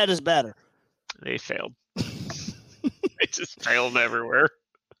sometimes dead is better. They failed. They just failed everywhere.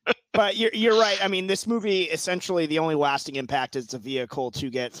 But you're right. I mean, this movie, essentially, the only lasting impact is the vehicle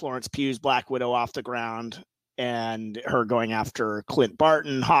to get Florence Pugh's Black Widow off the ground and her going after Clint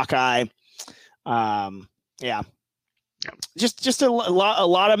Barton, Hawkeye. Just a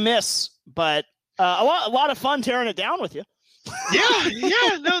lot of miss, but a lot of fun tearing it down with you.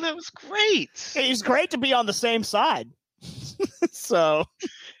 Yeah, no, that was great. It's great to be on the same side. So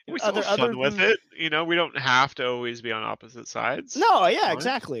we still have fun with it. We don't have to always be on opposite sides. No, yeah,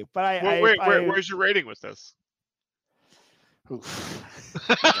 exactly. But where's your rating with this?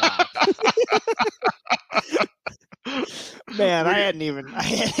 Man, I hadn't even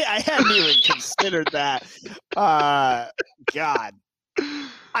considered that. God.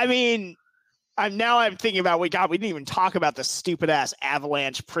 I mean, I'm thinking about we didn't even talk about the stupid ass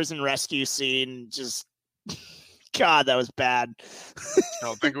avalanche prison rescue scene. Just God, that was bad. I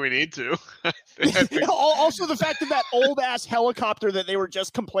don't think we need to. Also, the fact that old ass helicopter that they were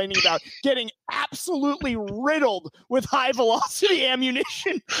just complaining about getting absolutely riddled with high velocity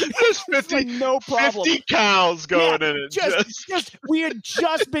ammunition. There's 50, like no problem. 50 cows going in it. Just we had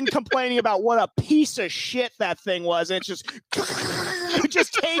just been complaining about what a piece of shit that thing was, and it's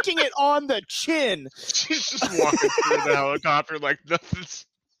just taking it on the chin. She's just walking through the helicopter like nothing's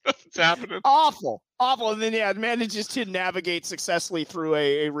happening. Awful. And then, it manages to navigate successfully through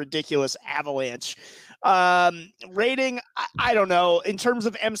a ridiculous avalanche. Rating, I don't know. In terms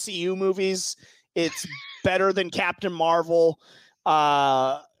of MCU movies, it's better than Captain Marvel.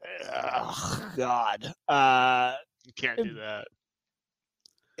 God. You can't do that.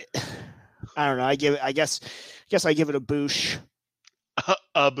 I don't know. I guess I give it a boosh.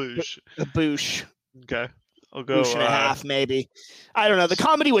 A boosh. A boosh. Okay. I'll go and a half, maybe. I don't know. The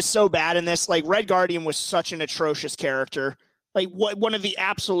comedy was so bad in this. Like, Red Guardian was such an atrocious character. Like, one of the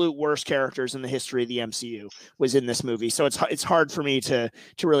absolute worst characters in the history of the MCU was in this movie. So it's hard for me to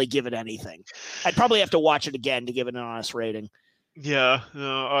really give it anything. I'd probably have to watch it again to give it an honest rating. Yeah,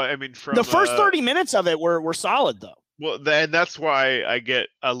 no, I mean, from the first 30 minutes of it were solid, though. Well, and that's why I get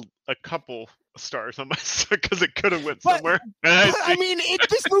a couple stars on my because it could have went somewhere. I mean,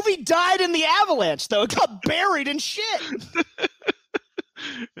 this movie died in the avalanche, though. It got buried in shit.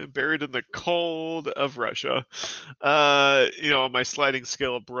 Buried in the cold of Russia. On my sliding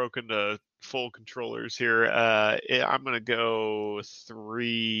scale of broken to full controllers here, I'm gonna go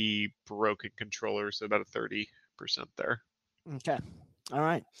 3 broken controllers, so about a 30% there. Okay. All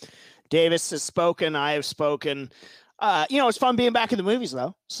right. Davis has spoken. I have spoken. It's fun being back in the movies,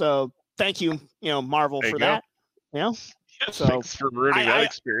 though. So thank you, Marvel, for that. So thanks for ruining that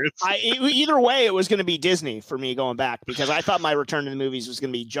experience. Either way, it was going to be Disney for me going back, because I thought my return to the movies was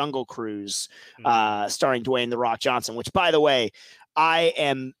going to be Jungle Cruise, starring Dwayne "The Rock" Johnson, which, by the way, I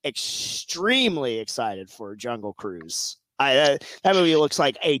am extremely excited for Jungle Cruise. That movie looks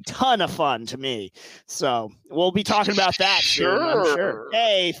like a ton of fun to me. So we'll be talking about that soon, I'm sure.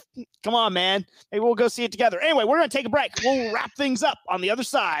 Hey, come on, man. Maybe we'll go see it together. Anyway, we're going to take a break. We'll wrap things up on the other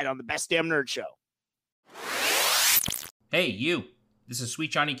side on the Best Damn Nerd Show. Hey, you. This is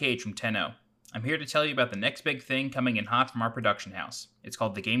Sweet Johnny Cage from 10-0. I'm here to tell you about the next big thing coming in hot from our production house. It's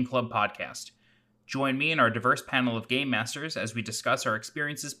called the Game Club Podcast. Join me and our diverse panel of game masters as we discuss our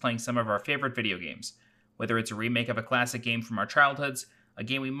experiences playing some of our favorite video games. Whether it's a remake of a classic game from our childhoods, a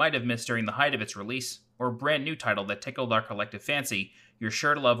game we might have missed during the height of its release, or a brand new title that tickled our collective fancy, you're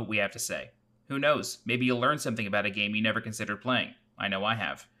sure to love what we have to say. Who knows, maybe you'll learn something about a game you never considered playing. I know I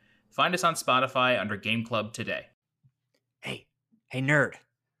have. Find us on Spotify under Game Club today. Hey nerd,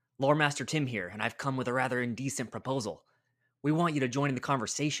 Lore Master Tim here, and I've come with a rather indecent proposal. We want you to join in the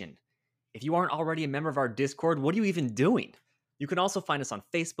conversation. If you aren't already a member of our Discord, what are you even doing? You can also find us on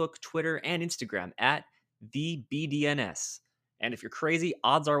Facebook, Twitter, and Instagram at TheBDNS. And if you're crazy,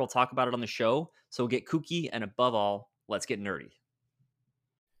 odds are we'll talk about it on the show, so get kooky, and above all, let's get nerdy.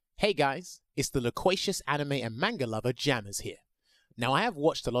 Hey guys, it's the loquacious anime and manga lover Jammers here. Now, I have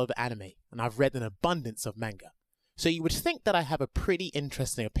watched a lot of anime, and I've read an abundance of manga. So you would think that I have a pretty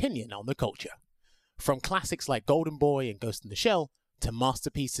interesting opinion on the culture. From classics like Golden Boy and Ghost in the Shell, to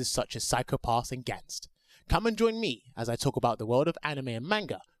masterpieces such as Psycho Pass and Gantz. Come and join me as I talk about the world of anime and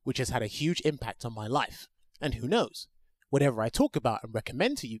manga, which has had a huge impact on my life. And who knows, whatever I talk about and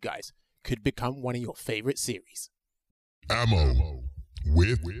recommend to you guys could become one of your favorite series. Ammo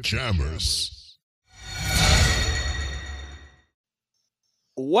with Jammers.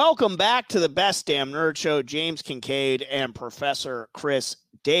 Welcome back to the Best Damn Nerd Show. James Kincaid and Professor Chris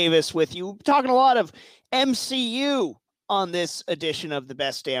Davis with you. Talking a lot of MCU on this edition of the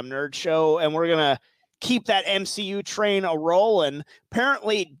Best Damn Nerd Show, and we're going to keep that MCU train a-rolling.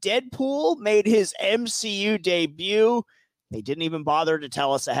 Apparently, Deadpool made his MCU debut. They didn't even bother to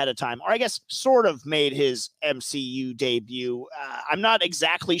tell us ahead of time, or I guess sort of made his MCU debut. I'm not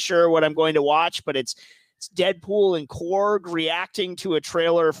exactly sure what I'm going to watch, but it's Deadpool and Korg reacting to a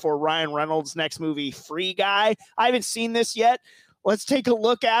trailer for Ryan Reynolds' next movie, Free Guy. I haven't seen this yet. Let's take a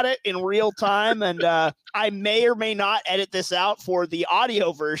look at it in real time, and I may or may not edit this out for the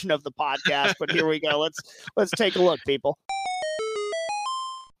audio version of the podcast, but here we go. Let's take a look, people.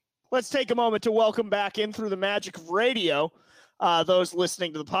 Let's take a moment to welcome back in through the magic of radio those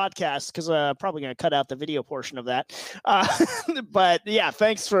listening to the podcast, because I'm probably going to cut out the video portion of that. But yeah,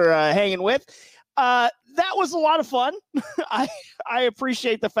 thanks for hanging with. That was a lot of fun. I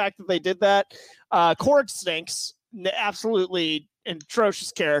appreciate the fact that they did that. Korg stinks. Absolutely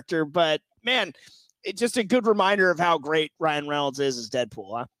atrocious character, but man, it's just a good reminder of how great Ryan Reynolds is as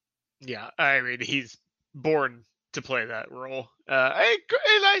Deadpool, huh? Yeah, I mean, he's born to play that role. I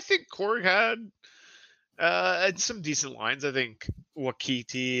think Korg had some decent lines. I think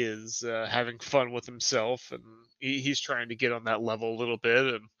Wakiti is having fun with himself, and he's trying to get on that level a little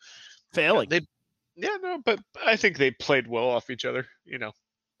bit, and failing. But I think they played well off each other,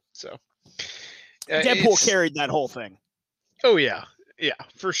 so Deadpool carried that whole thing. Oh yeah,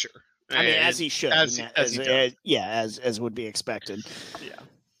 for sure. I mean, as he should, as would be expected. Yeah.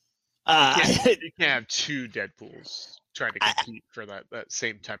 You can't have two Deadpools trying to compete for that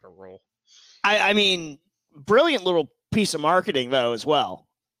same type of role. I mean, brilliant little piece of marketing though as well.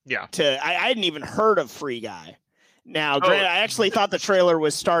 Yeah. I hadn't even heard of Free Guy. Now, granted, I actually thought the trailer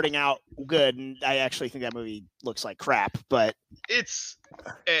was starting out good, and I actually think that movie looks like crap. But it's,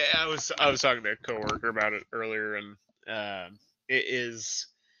 I was talking to a coworker about it earlier, and it is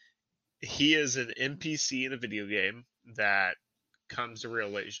he is an NPC in a video game that comes to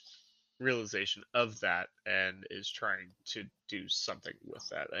realization of that and is trying to do something with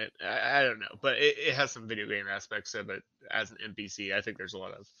that. I don't know, but it has some video game aspects of it as an NPC. I think there's a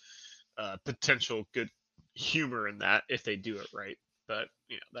lot of potential good humor in that if they do it right. But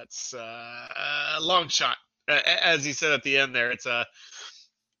that's a long shot. As he said at the end there,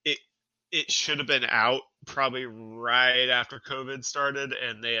 it should have been out probably right after COVID started,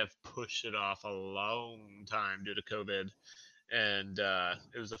 and they have pushed it off a long time due to COVID. And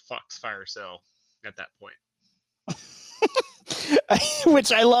it was a fire sale at that point.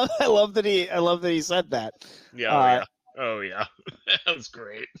 Which I love. I love that he said that. Yeah. Oh yeah. That was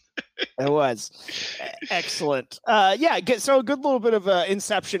great. It was excellent. So a good little bit of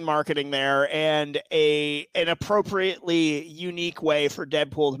Inception marketing there, and an appropriately unique way for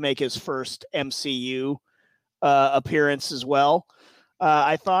Deadpool to make his first MCU appearance as well.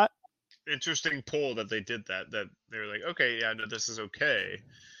 I thought. Interesting pull that they did that they were like, okay, yeah, no, this is okay.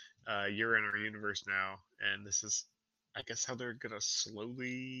 You're in our universe now, and this is, I guess, how they're gonna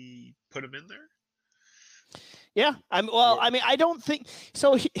slowly put him in there. Yeah, I don't think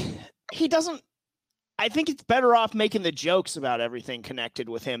so. He doesn't. I think it's better off making the jokes about everything connected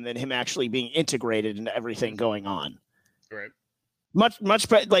with him than him actually being integrated into everything going on. Right. Much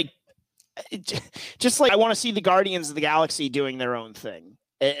better. Like, just like I want to see the Guardians of the Galaxy doing their own thing,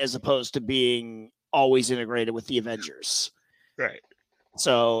 as opposed to being always integrated with the Avengers. Right.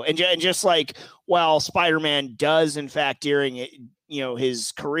 So, and just like, while Spider-Man does, in fact, during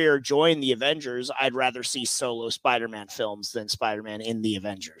his career, join the Avengers, I'd rather see solo Spider-Man films than Spider-Man in the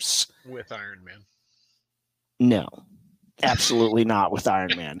Avengers. With Iron Man. No, absolutely not with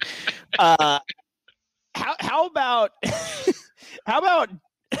Iron Man. How about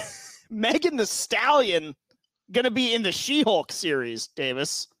Megan Thee Stallion gonna be in the She-Hulk series,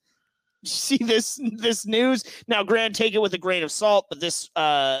 Davis? See this news now. Grant, take it with a grain of salt, but this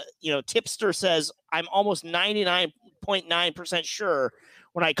tipster says, I'm almost 99.9% sure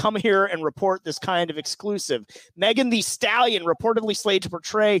when I come here and report this kind of exclusive. Megan Thee Stallion reportedly slated to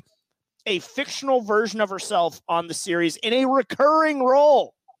portray a fictional version of herself on the series in a recurring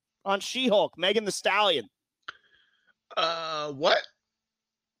role on She-Hulk. Megan Thee Stallion. What?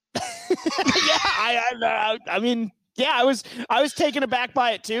 Yeah, I mean, yeah, I was taken aback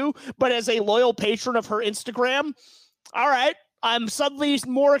by it too, but as a loyal patron of her Instagram, all right, I'm suddenly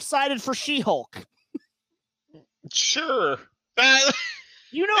more excited for She-Hulk. Sure.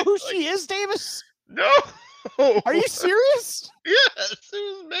 You know who she is, Davis? No. Are you serious? Yes, it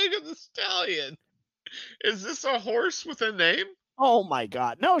was Megan Thee Stallion. Is this a horse with a name? Oh my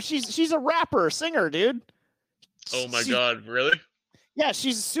God. No, she's a rapper, singer, dude. Oh my God, really? Yeah,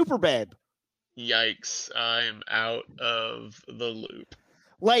 she's a super babe. Yikes, I am out of the loop.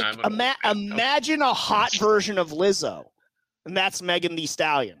 Like, imagine a hot version of Lizzo, and that's Megan Thee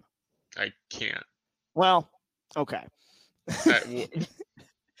Stallion. I can't. Well, okay.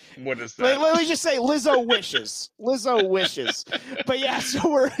 What is that? Let me just say Lizzo wishes. Lizzo wishes. But yeah, so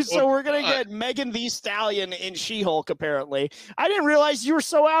we're gonna get Megan Thee Stallion in She-Hulk, apparently. I didn't realize you were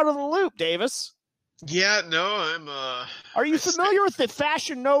so out of the loop, Davis. Yeah, no, I'm Are you familiar with the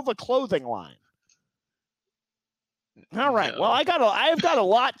Fashion Nova clothing line? All right. No. Well, I've got a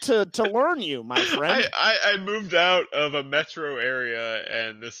lot to learn you, my friend. I moved out of a metro area,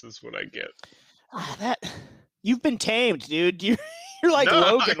 and this is what I get. You've been tamed, dude. You're like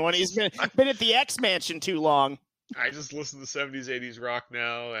Logan when he's been at the X Mansion too long. I just listen to 70s, 80s rock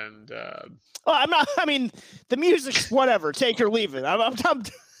now, and well, I'm not. I mean, the music's whatever. Take or leave it. I'm a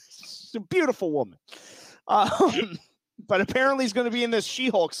beautiful woman. But apparently he's going to be in this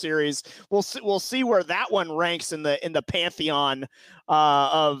She-Hulk series. We'll see where that one ranks in the pantheon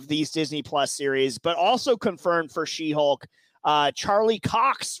of these Disney Plus series. But also confirmed for She-Hulk, Charlie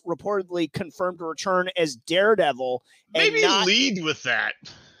Cox reportedly confirmed to return as Daredevil. Maybe lead with that.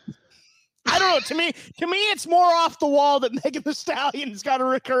 I don't know. To me, it's more off the wall that Megan Thee Stallion's got a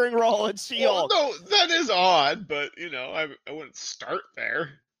recurring role in She-Hulk. Well, no, that is odd, but I wouldn't start there.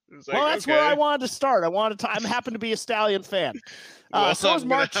 Well, that's where I wanted to start. I happen to be a Stallion fan. So is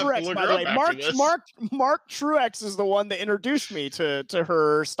Mark Truex, by the way. Mark Truex is the one that introduced me to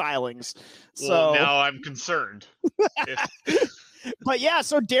her stylings. Well, now I'm concerned. But yeah,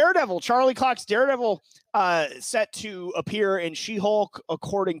 so Daredevil, Charlie Cox Daredevil, set to appear in She-Hulk,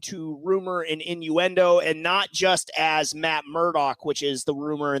 according to rumor and innuendo, and not just as Matt Murdock, which is the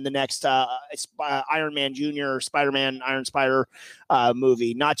rumor in the next Iron Man Jr., Spider-Man, Iron Spider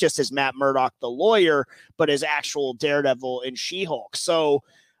movie. Not just as Matt Murdock, the lawyer, but as actual Daredevil in She-Hulk. So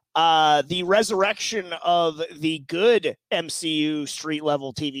the resurrection of the good MCU street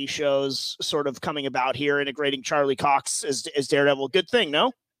level TV shows sort of coming about here, integrating Charlie Cox as Daredevil. Good thing,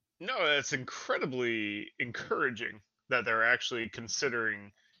 no? No, it's incredibly encouraging that they're actually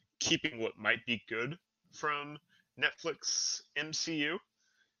considering keeping what might be good from Netflix MCU.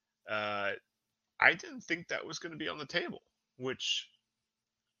 I didn't think that was going to be on the table, which,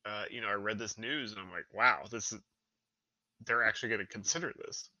 I read this news and I'm like, wow, they're actually going to consider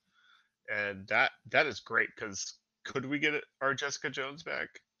this. And that is great, because could we get our Jessica Jones back?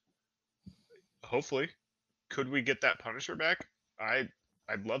 Hopefully. Could we get that Punisher back? I'd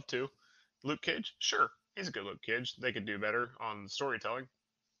love to. Luke Cage? Sure. He's a good Luke Cage. They could do better on storytelling.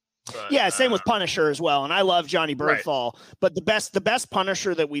 But, yeah, same with Punisher as well. And I love Johnny Bernthal, right. But the best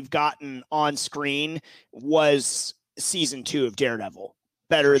Punisher that we've gotten on screen was season 2 of Daredevil.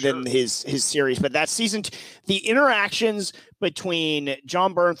 Better than his series, but that season, the interactions between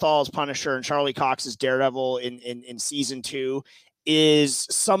John Bernthal's Punisher and Charlie Cox's Daredevil in season 2 is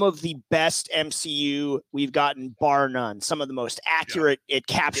some of the best MCU we've gotten, bar none. Some of the most accurate at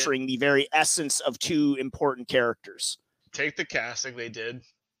capturing the very essence of two important characters. Take the casting they did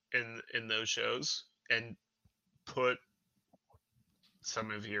in those shows and put some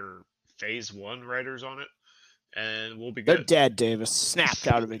of your Phase 1 writers on it, and we'll be good. They're dead, Davis. Snapped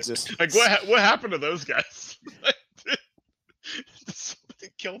out of existence. Like, what happened to those guys? Did somebody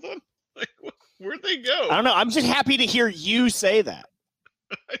kill them? Like, where'd they go? I don't know. I'm just happy to hear you say that.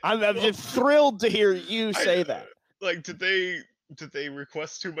 I'm just thrilled to hear you say that. Like, did they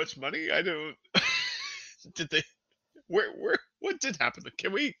request too much money? I don't. Did they? What did happen?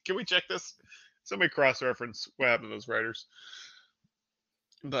 Can we check this? Somebody cross-reference what happened to those writers.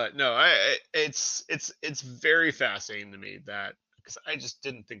 But no, it's very fascinating to me that, because I just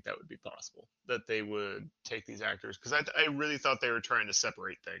didn't think that would be possible, that they would take these actors, because I really thought they were trying to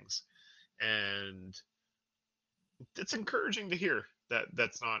separate things, and it's encouraging to hear that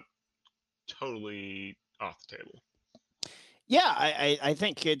that's not totally off the table. Yeah, I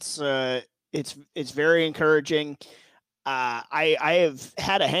think it's very encouraging. I have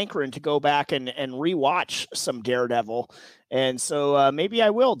had a hankering to go back and rewatch some Daredevil, and so maybe I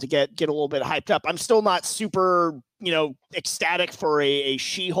will, to get a little bit hyped up. I'm still not super, ecstatic for a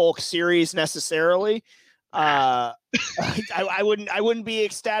She-Hulk series necessarily. I wouldn't be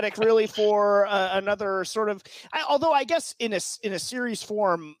ecstatic really for another sort of. Although I guess in a series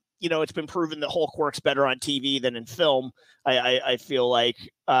form, it's been proven that Hulk works better on TV than in film. I feel like,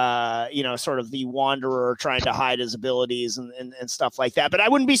 sort of the Wanderer trying to hide his abilities and stuff like that. But I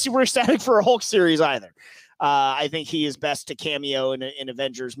wouldn't be super ecstatic for a Hulk series either. I think he is best to cameo in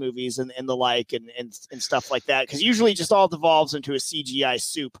Avengers movies and the like and stuff like that, because usually just all devolves into a CGI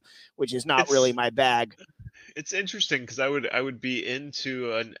soup, which is not really my bag. It's interesting, because I would be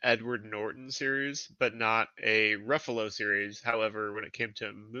into an Edward Norton series, but not a Ruffalo series. However, when it came to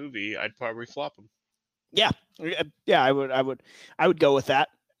a movie, I'd probably flop him. Yeah, I would go with that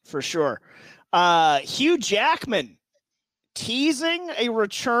for sure. Hugh Jackman teasing a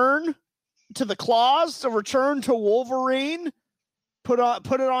return to the claws, a return to Wolverine. Put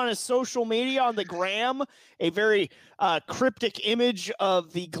it on his social media, on the gram, a very cryptic image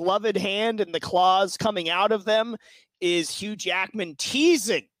of the gloved hand and the claws coming out of them. Is Hugh Jackman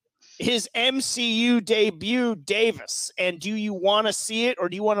teasing his MCU debut, Davis? And do you want to see it, or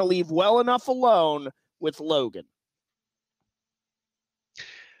do you want to leave well enough alone with Logan?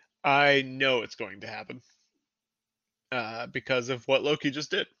 I know it's going to happen because of what Loki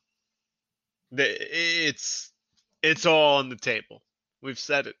just did. It's all on the table. We've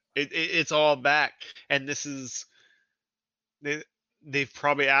said it. It's all back. And this is... They've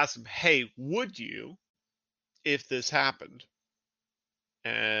probably asked him, hey, would you if this happened?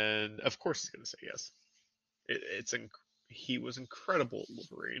 And of course he's going to say yes. He was incredible at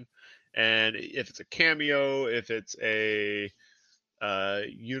Wolverine. And if it's a cameo, if it's a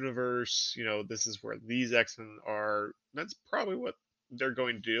universe, this is where these X-Men are, that's probably what they're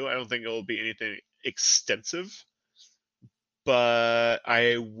going to do. I don't think it'll be anything extensive. But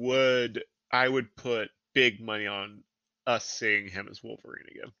I would put big money on us seeing him as Wolverine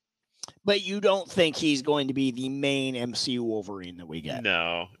again. But you don't think he's going to be the main MCU Wolverine that we get?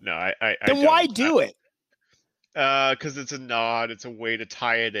 No. I then why do it? Because it's a nod. It's a way to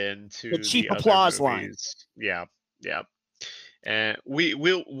tie it into the cheap applause line. Yeah. And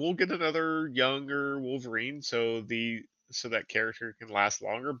we'll get another younger Wolverine, so that character can last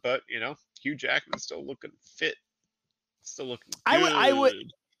longer. But Hugh Jackman's still looking fit. Still looking good. I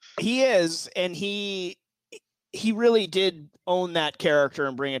would. He is, and he really did own that character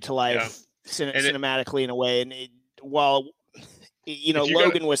and bring it to life cinematically in a way. And while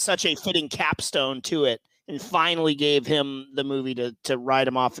Logan was such a fitting capstone to it, and finally gave him the movie to ride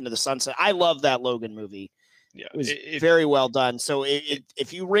him off into the sunset. I love that Logan movie. Yeah, it was very well done. So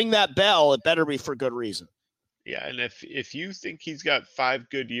if you ring that bell, it better be for good reason. Yeah, and if you think he's got 5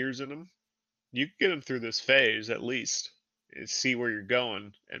 good years in him, you can get him through this phase at least. See where you're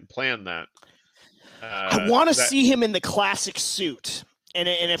going and plan that. I want to see him in the classic suit. And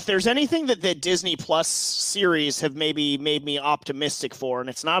if there's anything that the Disney Plus series have maybe made me optimistic for, and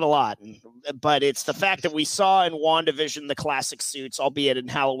it's not a lot, but it's the fact that we saw in WandaVision the classic suits, albeit in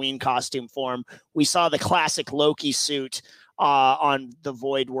Halloween costume form. We saw the classic Loki suit on the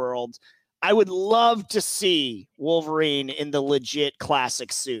Void World. I would love to see Wolverine in the legit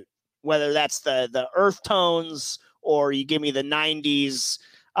classic suit, whether that's the earth tones or you give me the 90s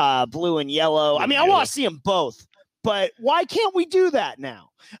blue and yellow. I mean, I want to see them both. But why can't we do that now?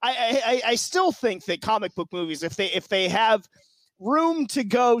 I still think that comic book movies, if they have room to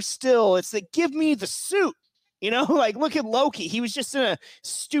go still, it's like, give me the suit. Like look at Loki. He was just in a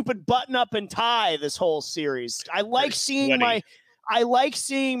stupid button up and tie this whole series. I like seeing my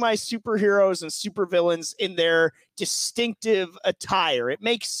superheroes and supervillains in their distinctive attire.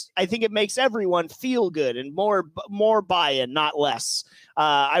 I think it makes everyone feel good and more buy-in, not less.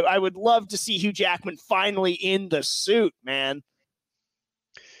 I would love to see Hugh Jackman finally in the suit, man.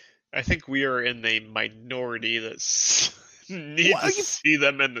 I think we are in the minority that need to see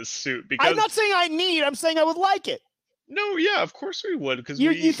them in the suit. Because I'm not saying I'm saying I would like it. No, yeah, of course we would. Because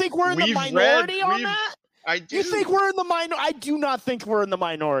you think we're in the minority on that? I do. You think we're in the minority? I do not think we're in the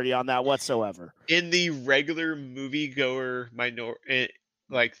minority on that whatsoever. In the regular moviegoer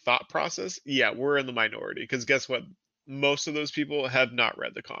thought process, yeah, we're in the minority. Because guess what? Most of those people have not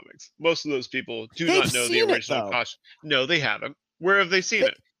read the comics. Most of those people do not know the original costume. No, they haven't. Where have they seen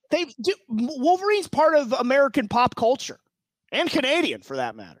it? Wolverine's part of American pop culture and Canadian, for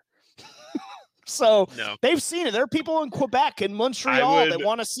that matter. So they've seen it. There are people in Quebec and Montreal that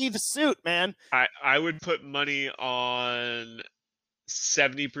want to see the suit, man. I would put money on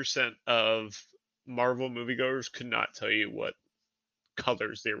 70% of Marvel moviegoers could not tell you what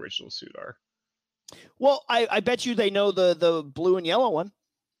colors the original suit are. Well, I bet you they know the blue and yellow one.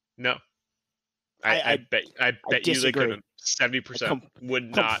 No. I bet you they couldn't. 70%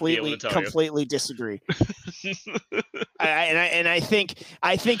 would not be able to tell you. Completely disagree. I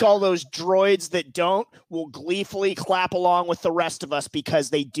think all those droids that don't will gleefully clap along with the rest of us because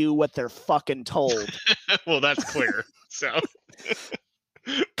they do what they're fucking told. Well, that's clear. So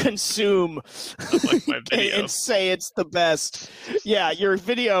consume and say it's the best. Yeah, your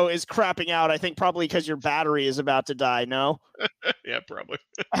video is crapping out. I think probably because your battery is about to die. No. Yeah, probably.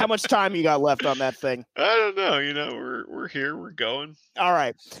 How much time you got left on that thing? I don't know. We're here. We're going. All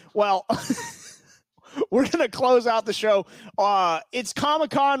right. Well, we're going to close out the show. It's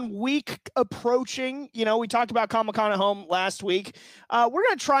Comic-Con week approaching. We talked about Comic-Con at home last week. We're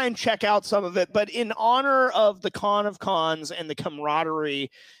going to try and check out some of it, but in honor of the con of cons and the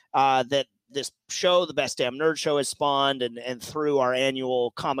camaraderie that this show, the Best Damn Nerd Show, has spawned and through our annual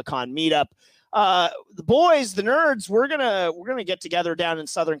Comic-Con meetup, the boys, the nerds, we're gonna get together down in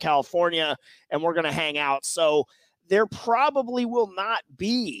Southern California and we're gonna hang out. So there probably will not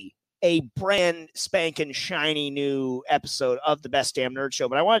be a brand spanking shiny new episode of the Best Damn Nerd Show,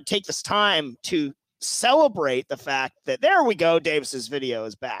 but I want to take this time to celebrate the fact that there we go. Davis's video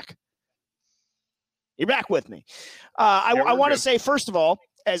is back. You're back with me. I want to say, first of all,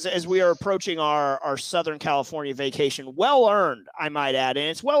 as we are approaching our Southern California vacation, well earned, I might add, and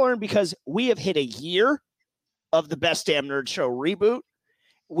it's well earned because we have hit a year of the Best Damn Nerd Show reboot.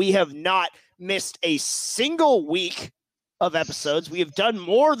 We have not missed a single week of episodes. We have done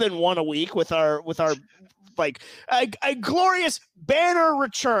more than one a week with our like a glorious banner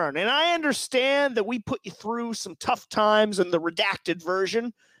return. And I understand that we put you through some tough times in the redacted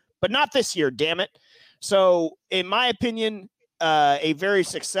version, but not this year, damn it. So in my opinion, a very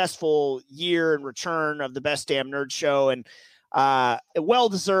successful year in return of the Best Damn Nerd Show, and a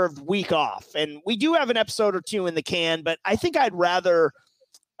well-deserved week off. And we do have an episode or two in the can, but I think I'd rather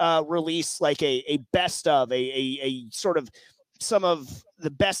release like a best of, a sort of some of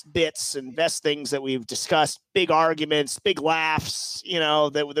the best bits and best things that we've discussed, big arguments, big laughs,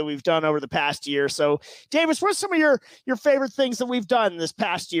 that we've done over the past year. So Davis, what are some of your favorite things that we've done this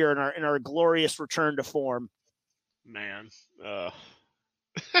past year in our glorious return to form? Man,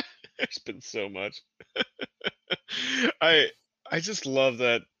 there's been so much. I just love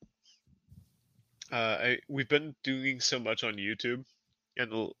that we've been doing so much on YouTube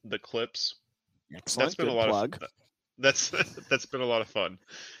and the clips. Excellent. That's been a lot of that's been a lot of fun.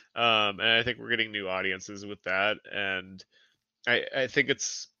 And I think we're getting new audiences with that, and I think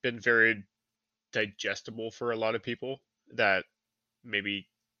it's been very digestible for a lot of people that maybe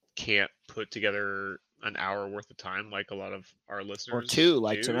can't put together an hour worth of time like a lot of our listeners or two,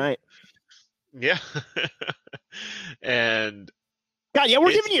 like do. tonight. Yeah. And God, yeah,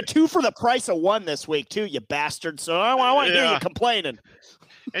 we're giving you 2 for the price of 1 this week too, you bastard. So I want to hear you complaining.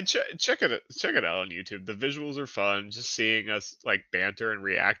 And check it out on YouTube. The visuals are fun. Just seeing us like banter and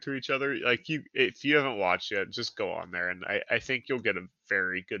react to each other. Like if you haven't watched yet, just go on there, and I think you'll get a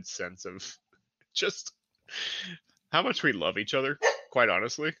very good sense of just how much we love each other, quite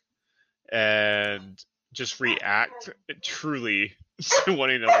honestly, and just react truly to one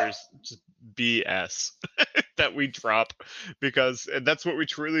another's just BS that we drop, because that's what we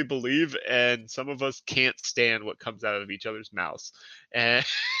truly believe, and some of us can't stand what comes out of each other's mouths, and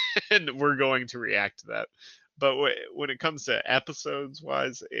we're going to react to that. But when it comes to episodes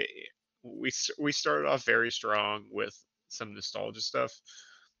wise, we started off very strong with some nostalgia stuff,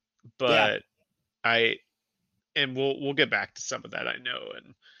 but we'll get back to some of that, I know,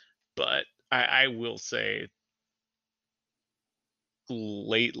 but I will say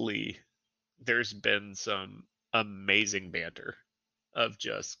lately there's been some amazing banter of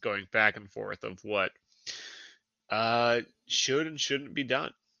just going back and forth of what should and shouldn't be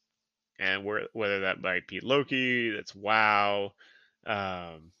done, and whether that might be Loki, that's WoW.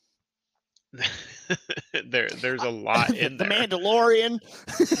 There's a lot in the there. Mandalorian.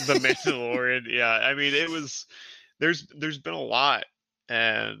 The Mandalorian, yeah. I mean, there's been a lot,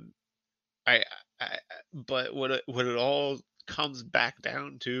 and but what it all comes back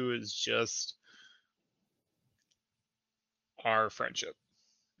down to is just our friendship,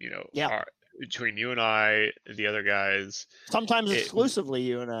 between you and I, the other guys. Sometimes exclusively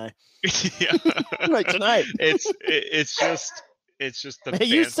you and I. Yeah. Like tonight. It's just the banter.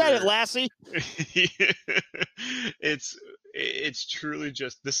 You said it, Lassie. It's truly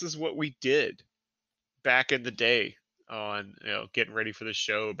just, this is what we did back in the day on getting ready for the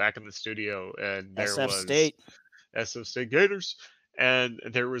show back in the studio, and there SF was State Gators, and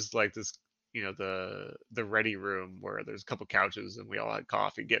there was like this the ready room where there's a couple couches and we all had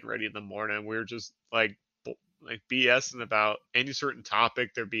coffee getting ready in the morning. We were just like BSing about any certain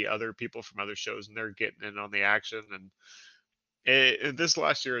topic. There'd be other people from other shows and they're getting in on the action, and this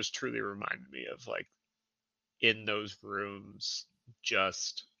last year has truly reminded me of like in those rooms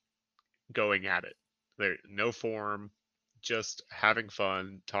just going at it. There no form, just having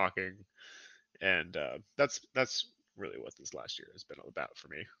fun, talking, and that's really what this last year has been all about for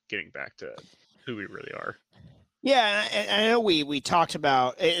me, getting back to who we really are. Yeah, and I know we talked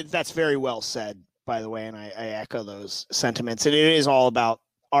about it. That's very well said, by the way, and I echo those sentiments. And it is all about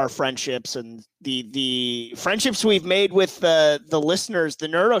our friendships and the friendships we've made with the listeners, the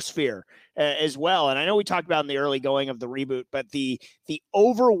nerdosphere as well. And I know we talked about in the early going of the reboot, but the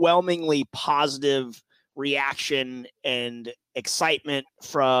overwhelmingly positive reaction and excitement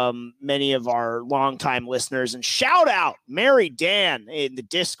from many of our longtime listeners. And shout out Mary Dan in the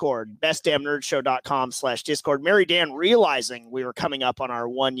Discord, bestdamnerdshow.com/Discord. Mary Dan, realizing we were coming up on our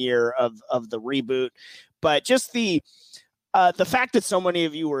 1 year of the reboot, but just the fact that so many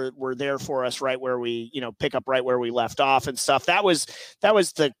of you were there for us right where we, pick up right where we left off and stuff. That was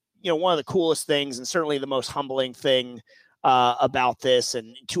the, one of the coolest things, and certainly the most humbling thing about this.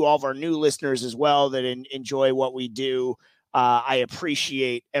 And to all of our new listeners as well that enjoy what we do, I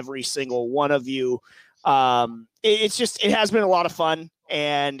appreciate every single one of you. It has been a lot of fun.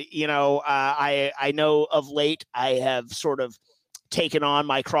 And, I know of late I have sort of taken on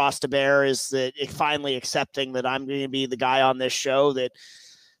my cross to bear, is that finally accepting that I'm going to be the guy on this show that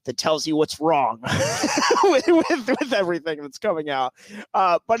tells you what's wrong with everything that's coming out.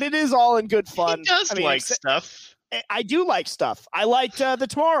 But it is all in good fun. He does like stuff. I do like stuff. I liked the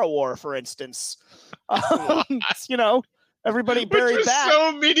Tomorrow War, for instance. Everybody buried Which was that.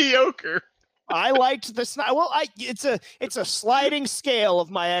 So mediocre. I liked the it's a sliding scale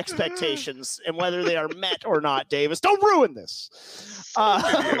of my expectations and whether they are met or not. Davis, don't ruin this.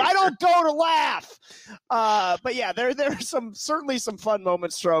 I don't go to laugh. But yeah, there are certainly some fun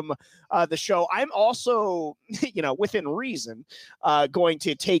moments from the show. I'm also, within reason, going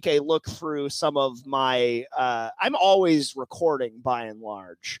to take a look through some of my. I'm always recording by and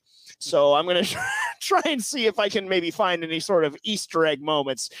large. So I'm going to try and see if I can maybe find any sort of Easter egg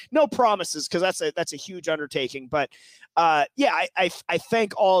moments. No promises, because that's a huge undertaking. But I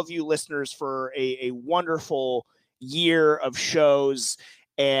thank all of you listeners for a wonderful year of shows.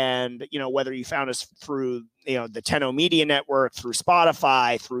 And, whether you found us through the Tenno Media Network, through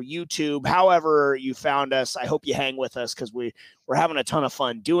Spotify, through YouTube, however you found us. I hope you hang with us because we're having a ton of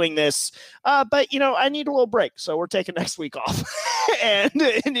fun doing this. But I need a little break, so we're taking next week off. and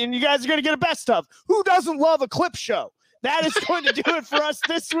you guys are going to get a best of. Who doesn't love a clip show? That is going to do it for us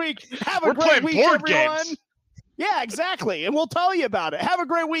this week. Have a great week, everyone. Games. Yeah, exactly. And we'll tell you about it. Have a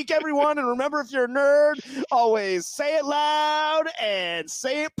great week, everyone. And remember, if you're a nerd, always say it loud and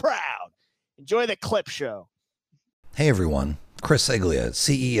say it proud. Enjoy the clip show. Hey, everyone. Chris Seglia,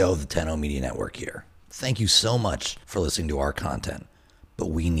 CEO of the Tenno Media Network here. Thank you so much for listening to our content,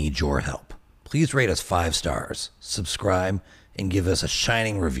 but we need your help. Please rate us 5 stars, subscribe, and give us a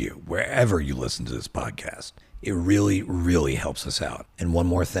shining review wherever you listen to this podcast. It really, really helps us out. And one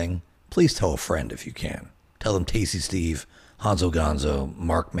more thing, please tell a friend if you can. Tell them Tasty Steve, Hanzo Gonzo,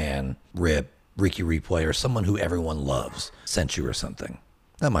 Markman, Rip, Ricky Replay, or someone who everyone loves sent you or something.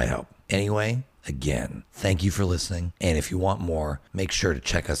 That might help. Anyway, again, thank you for listening. And if you want more, make sure to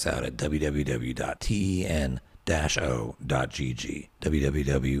check us out at www.ten-o.gg.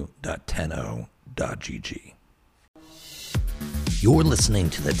 www.10o.gg. You're listening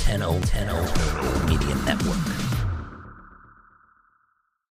to the Tenno Media Network.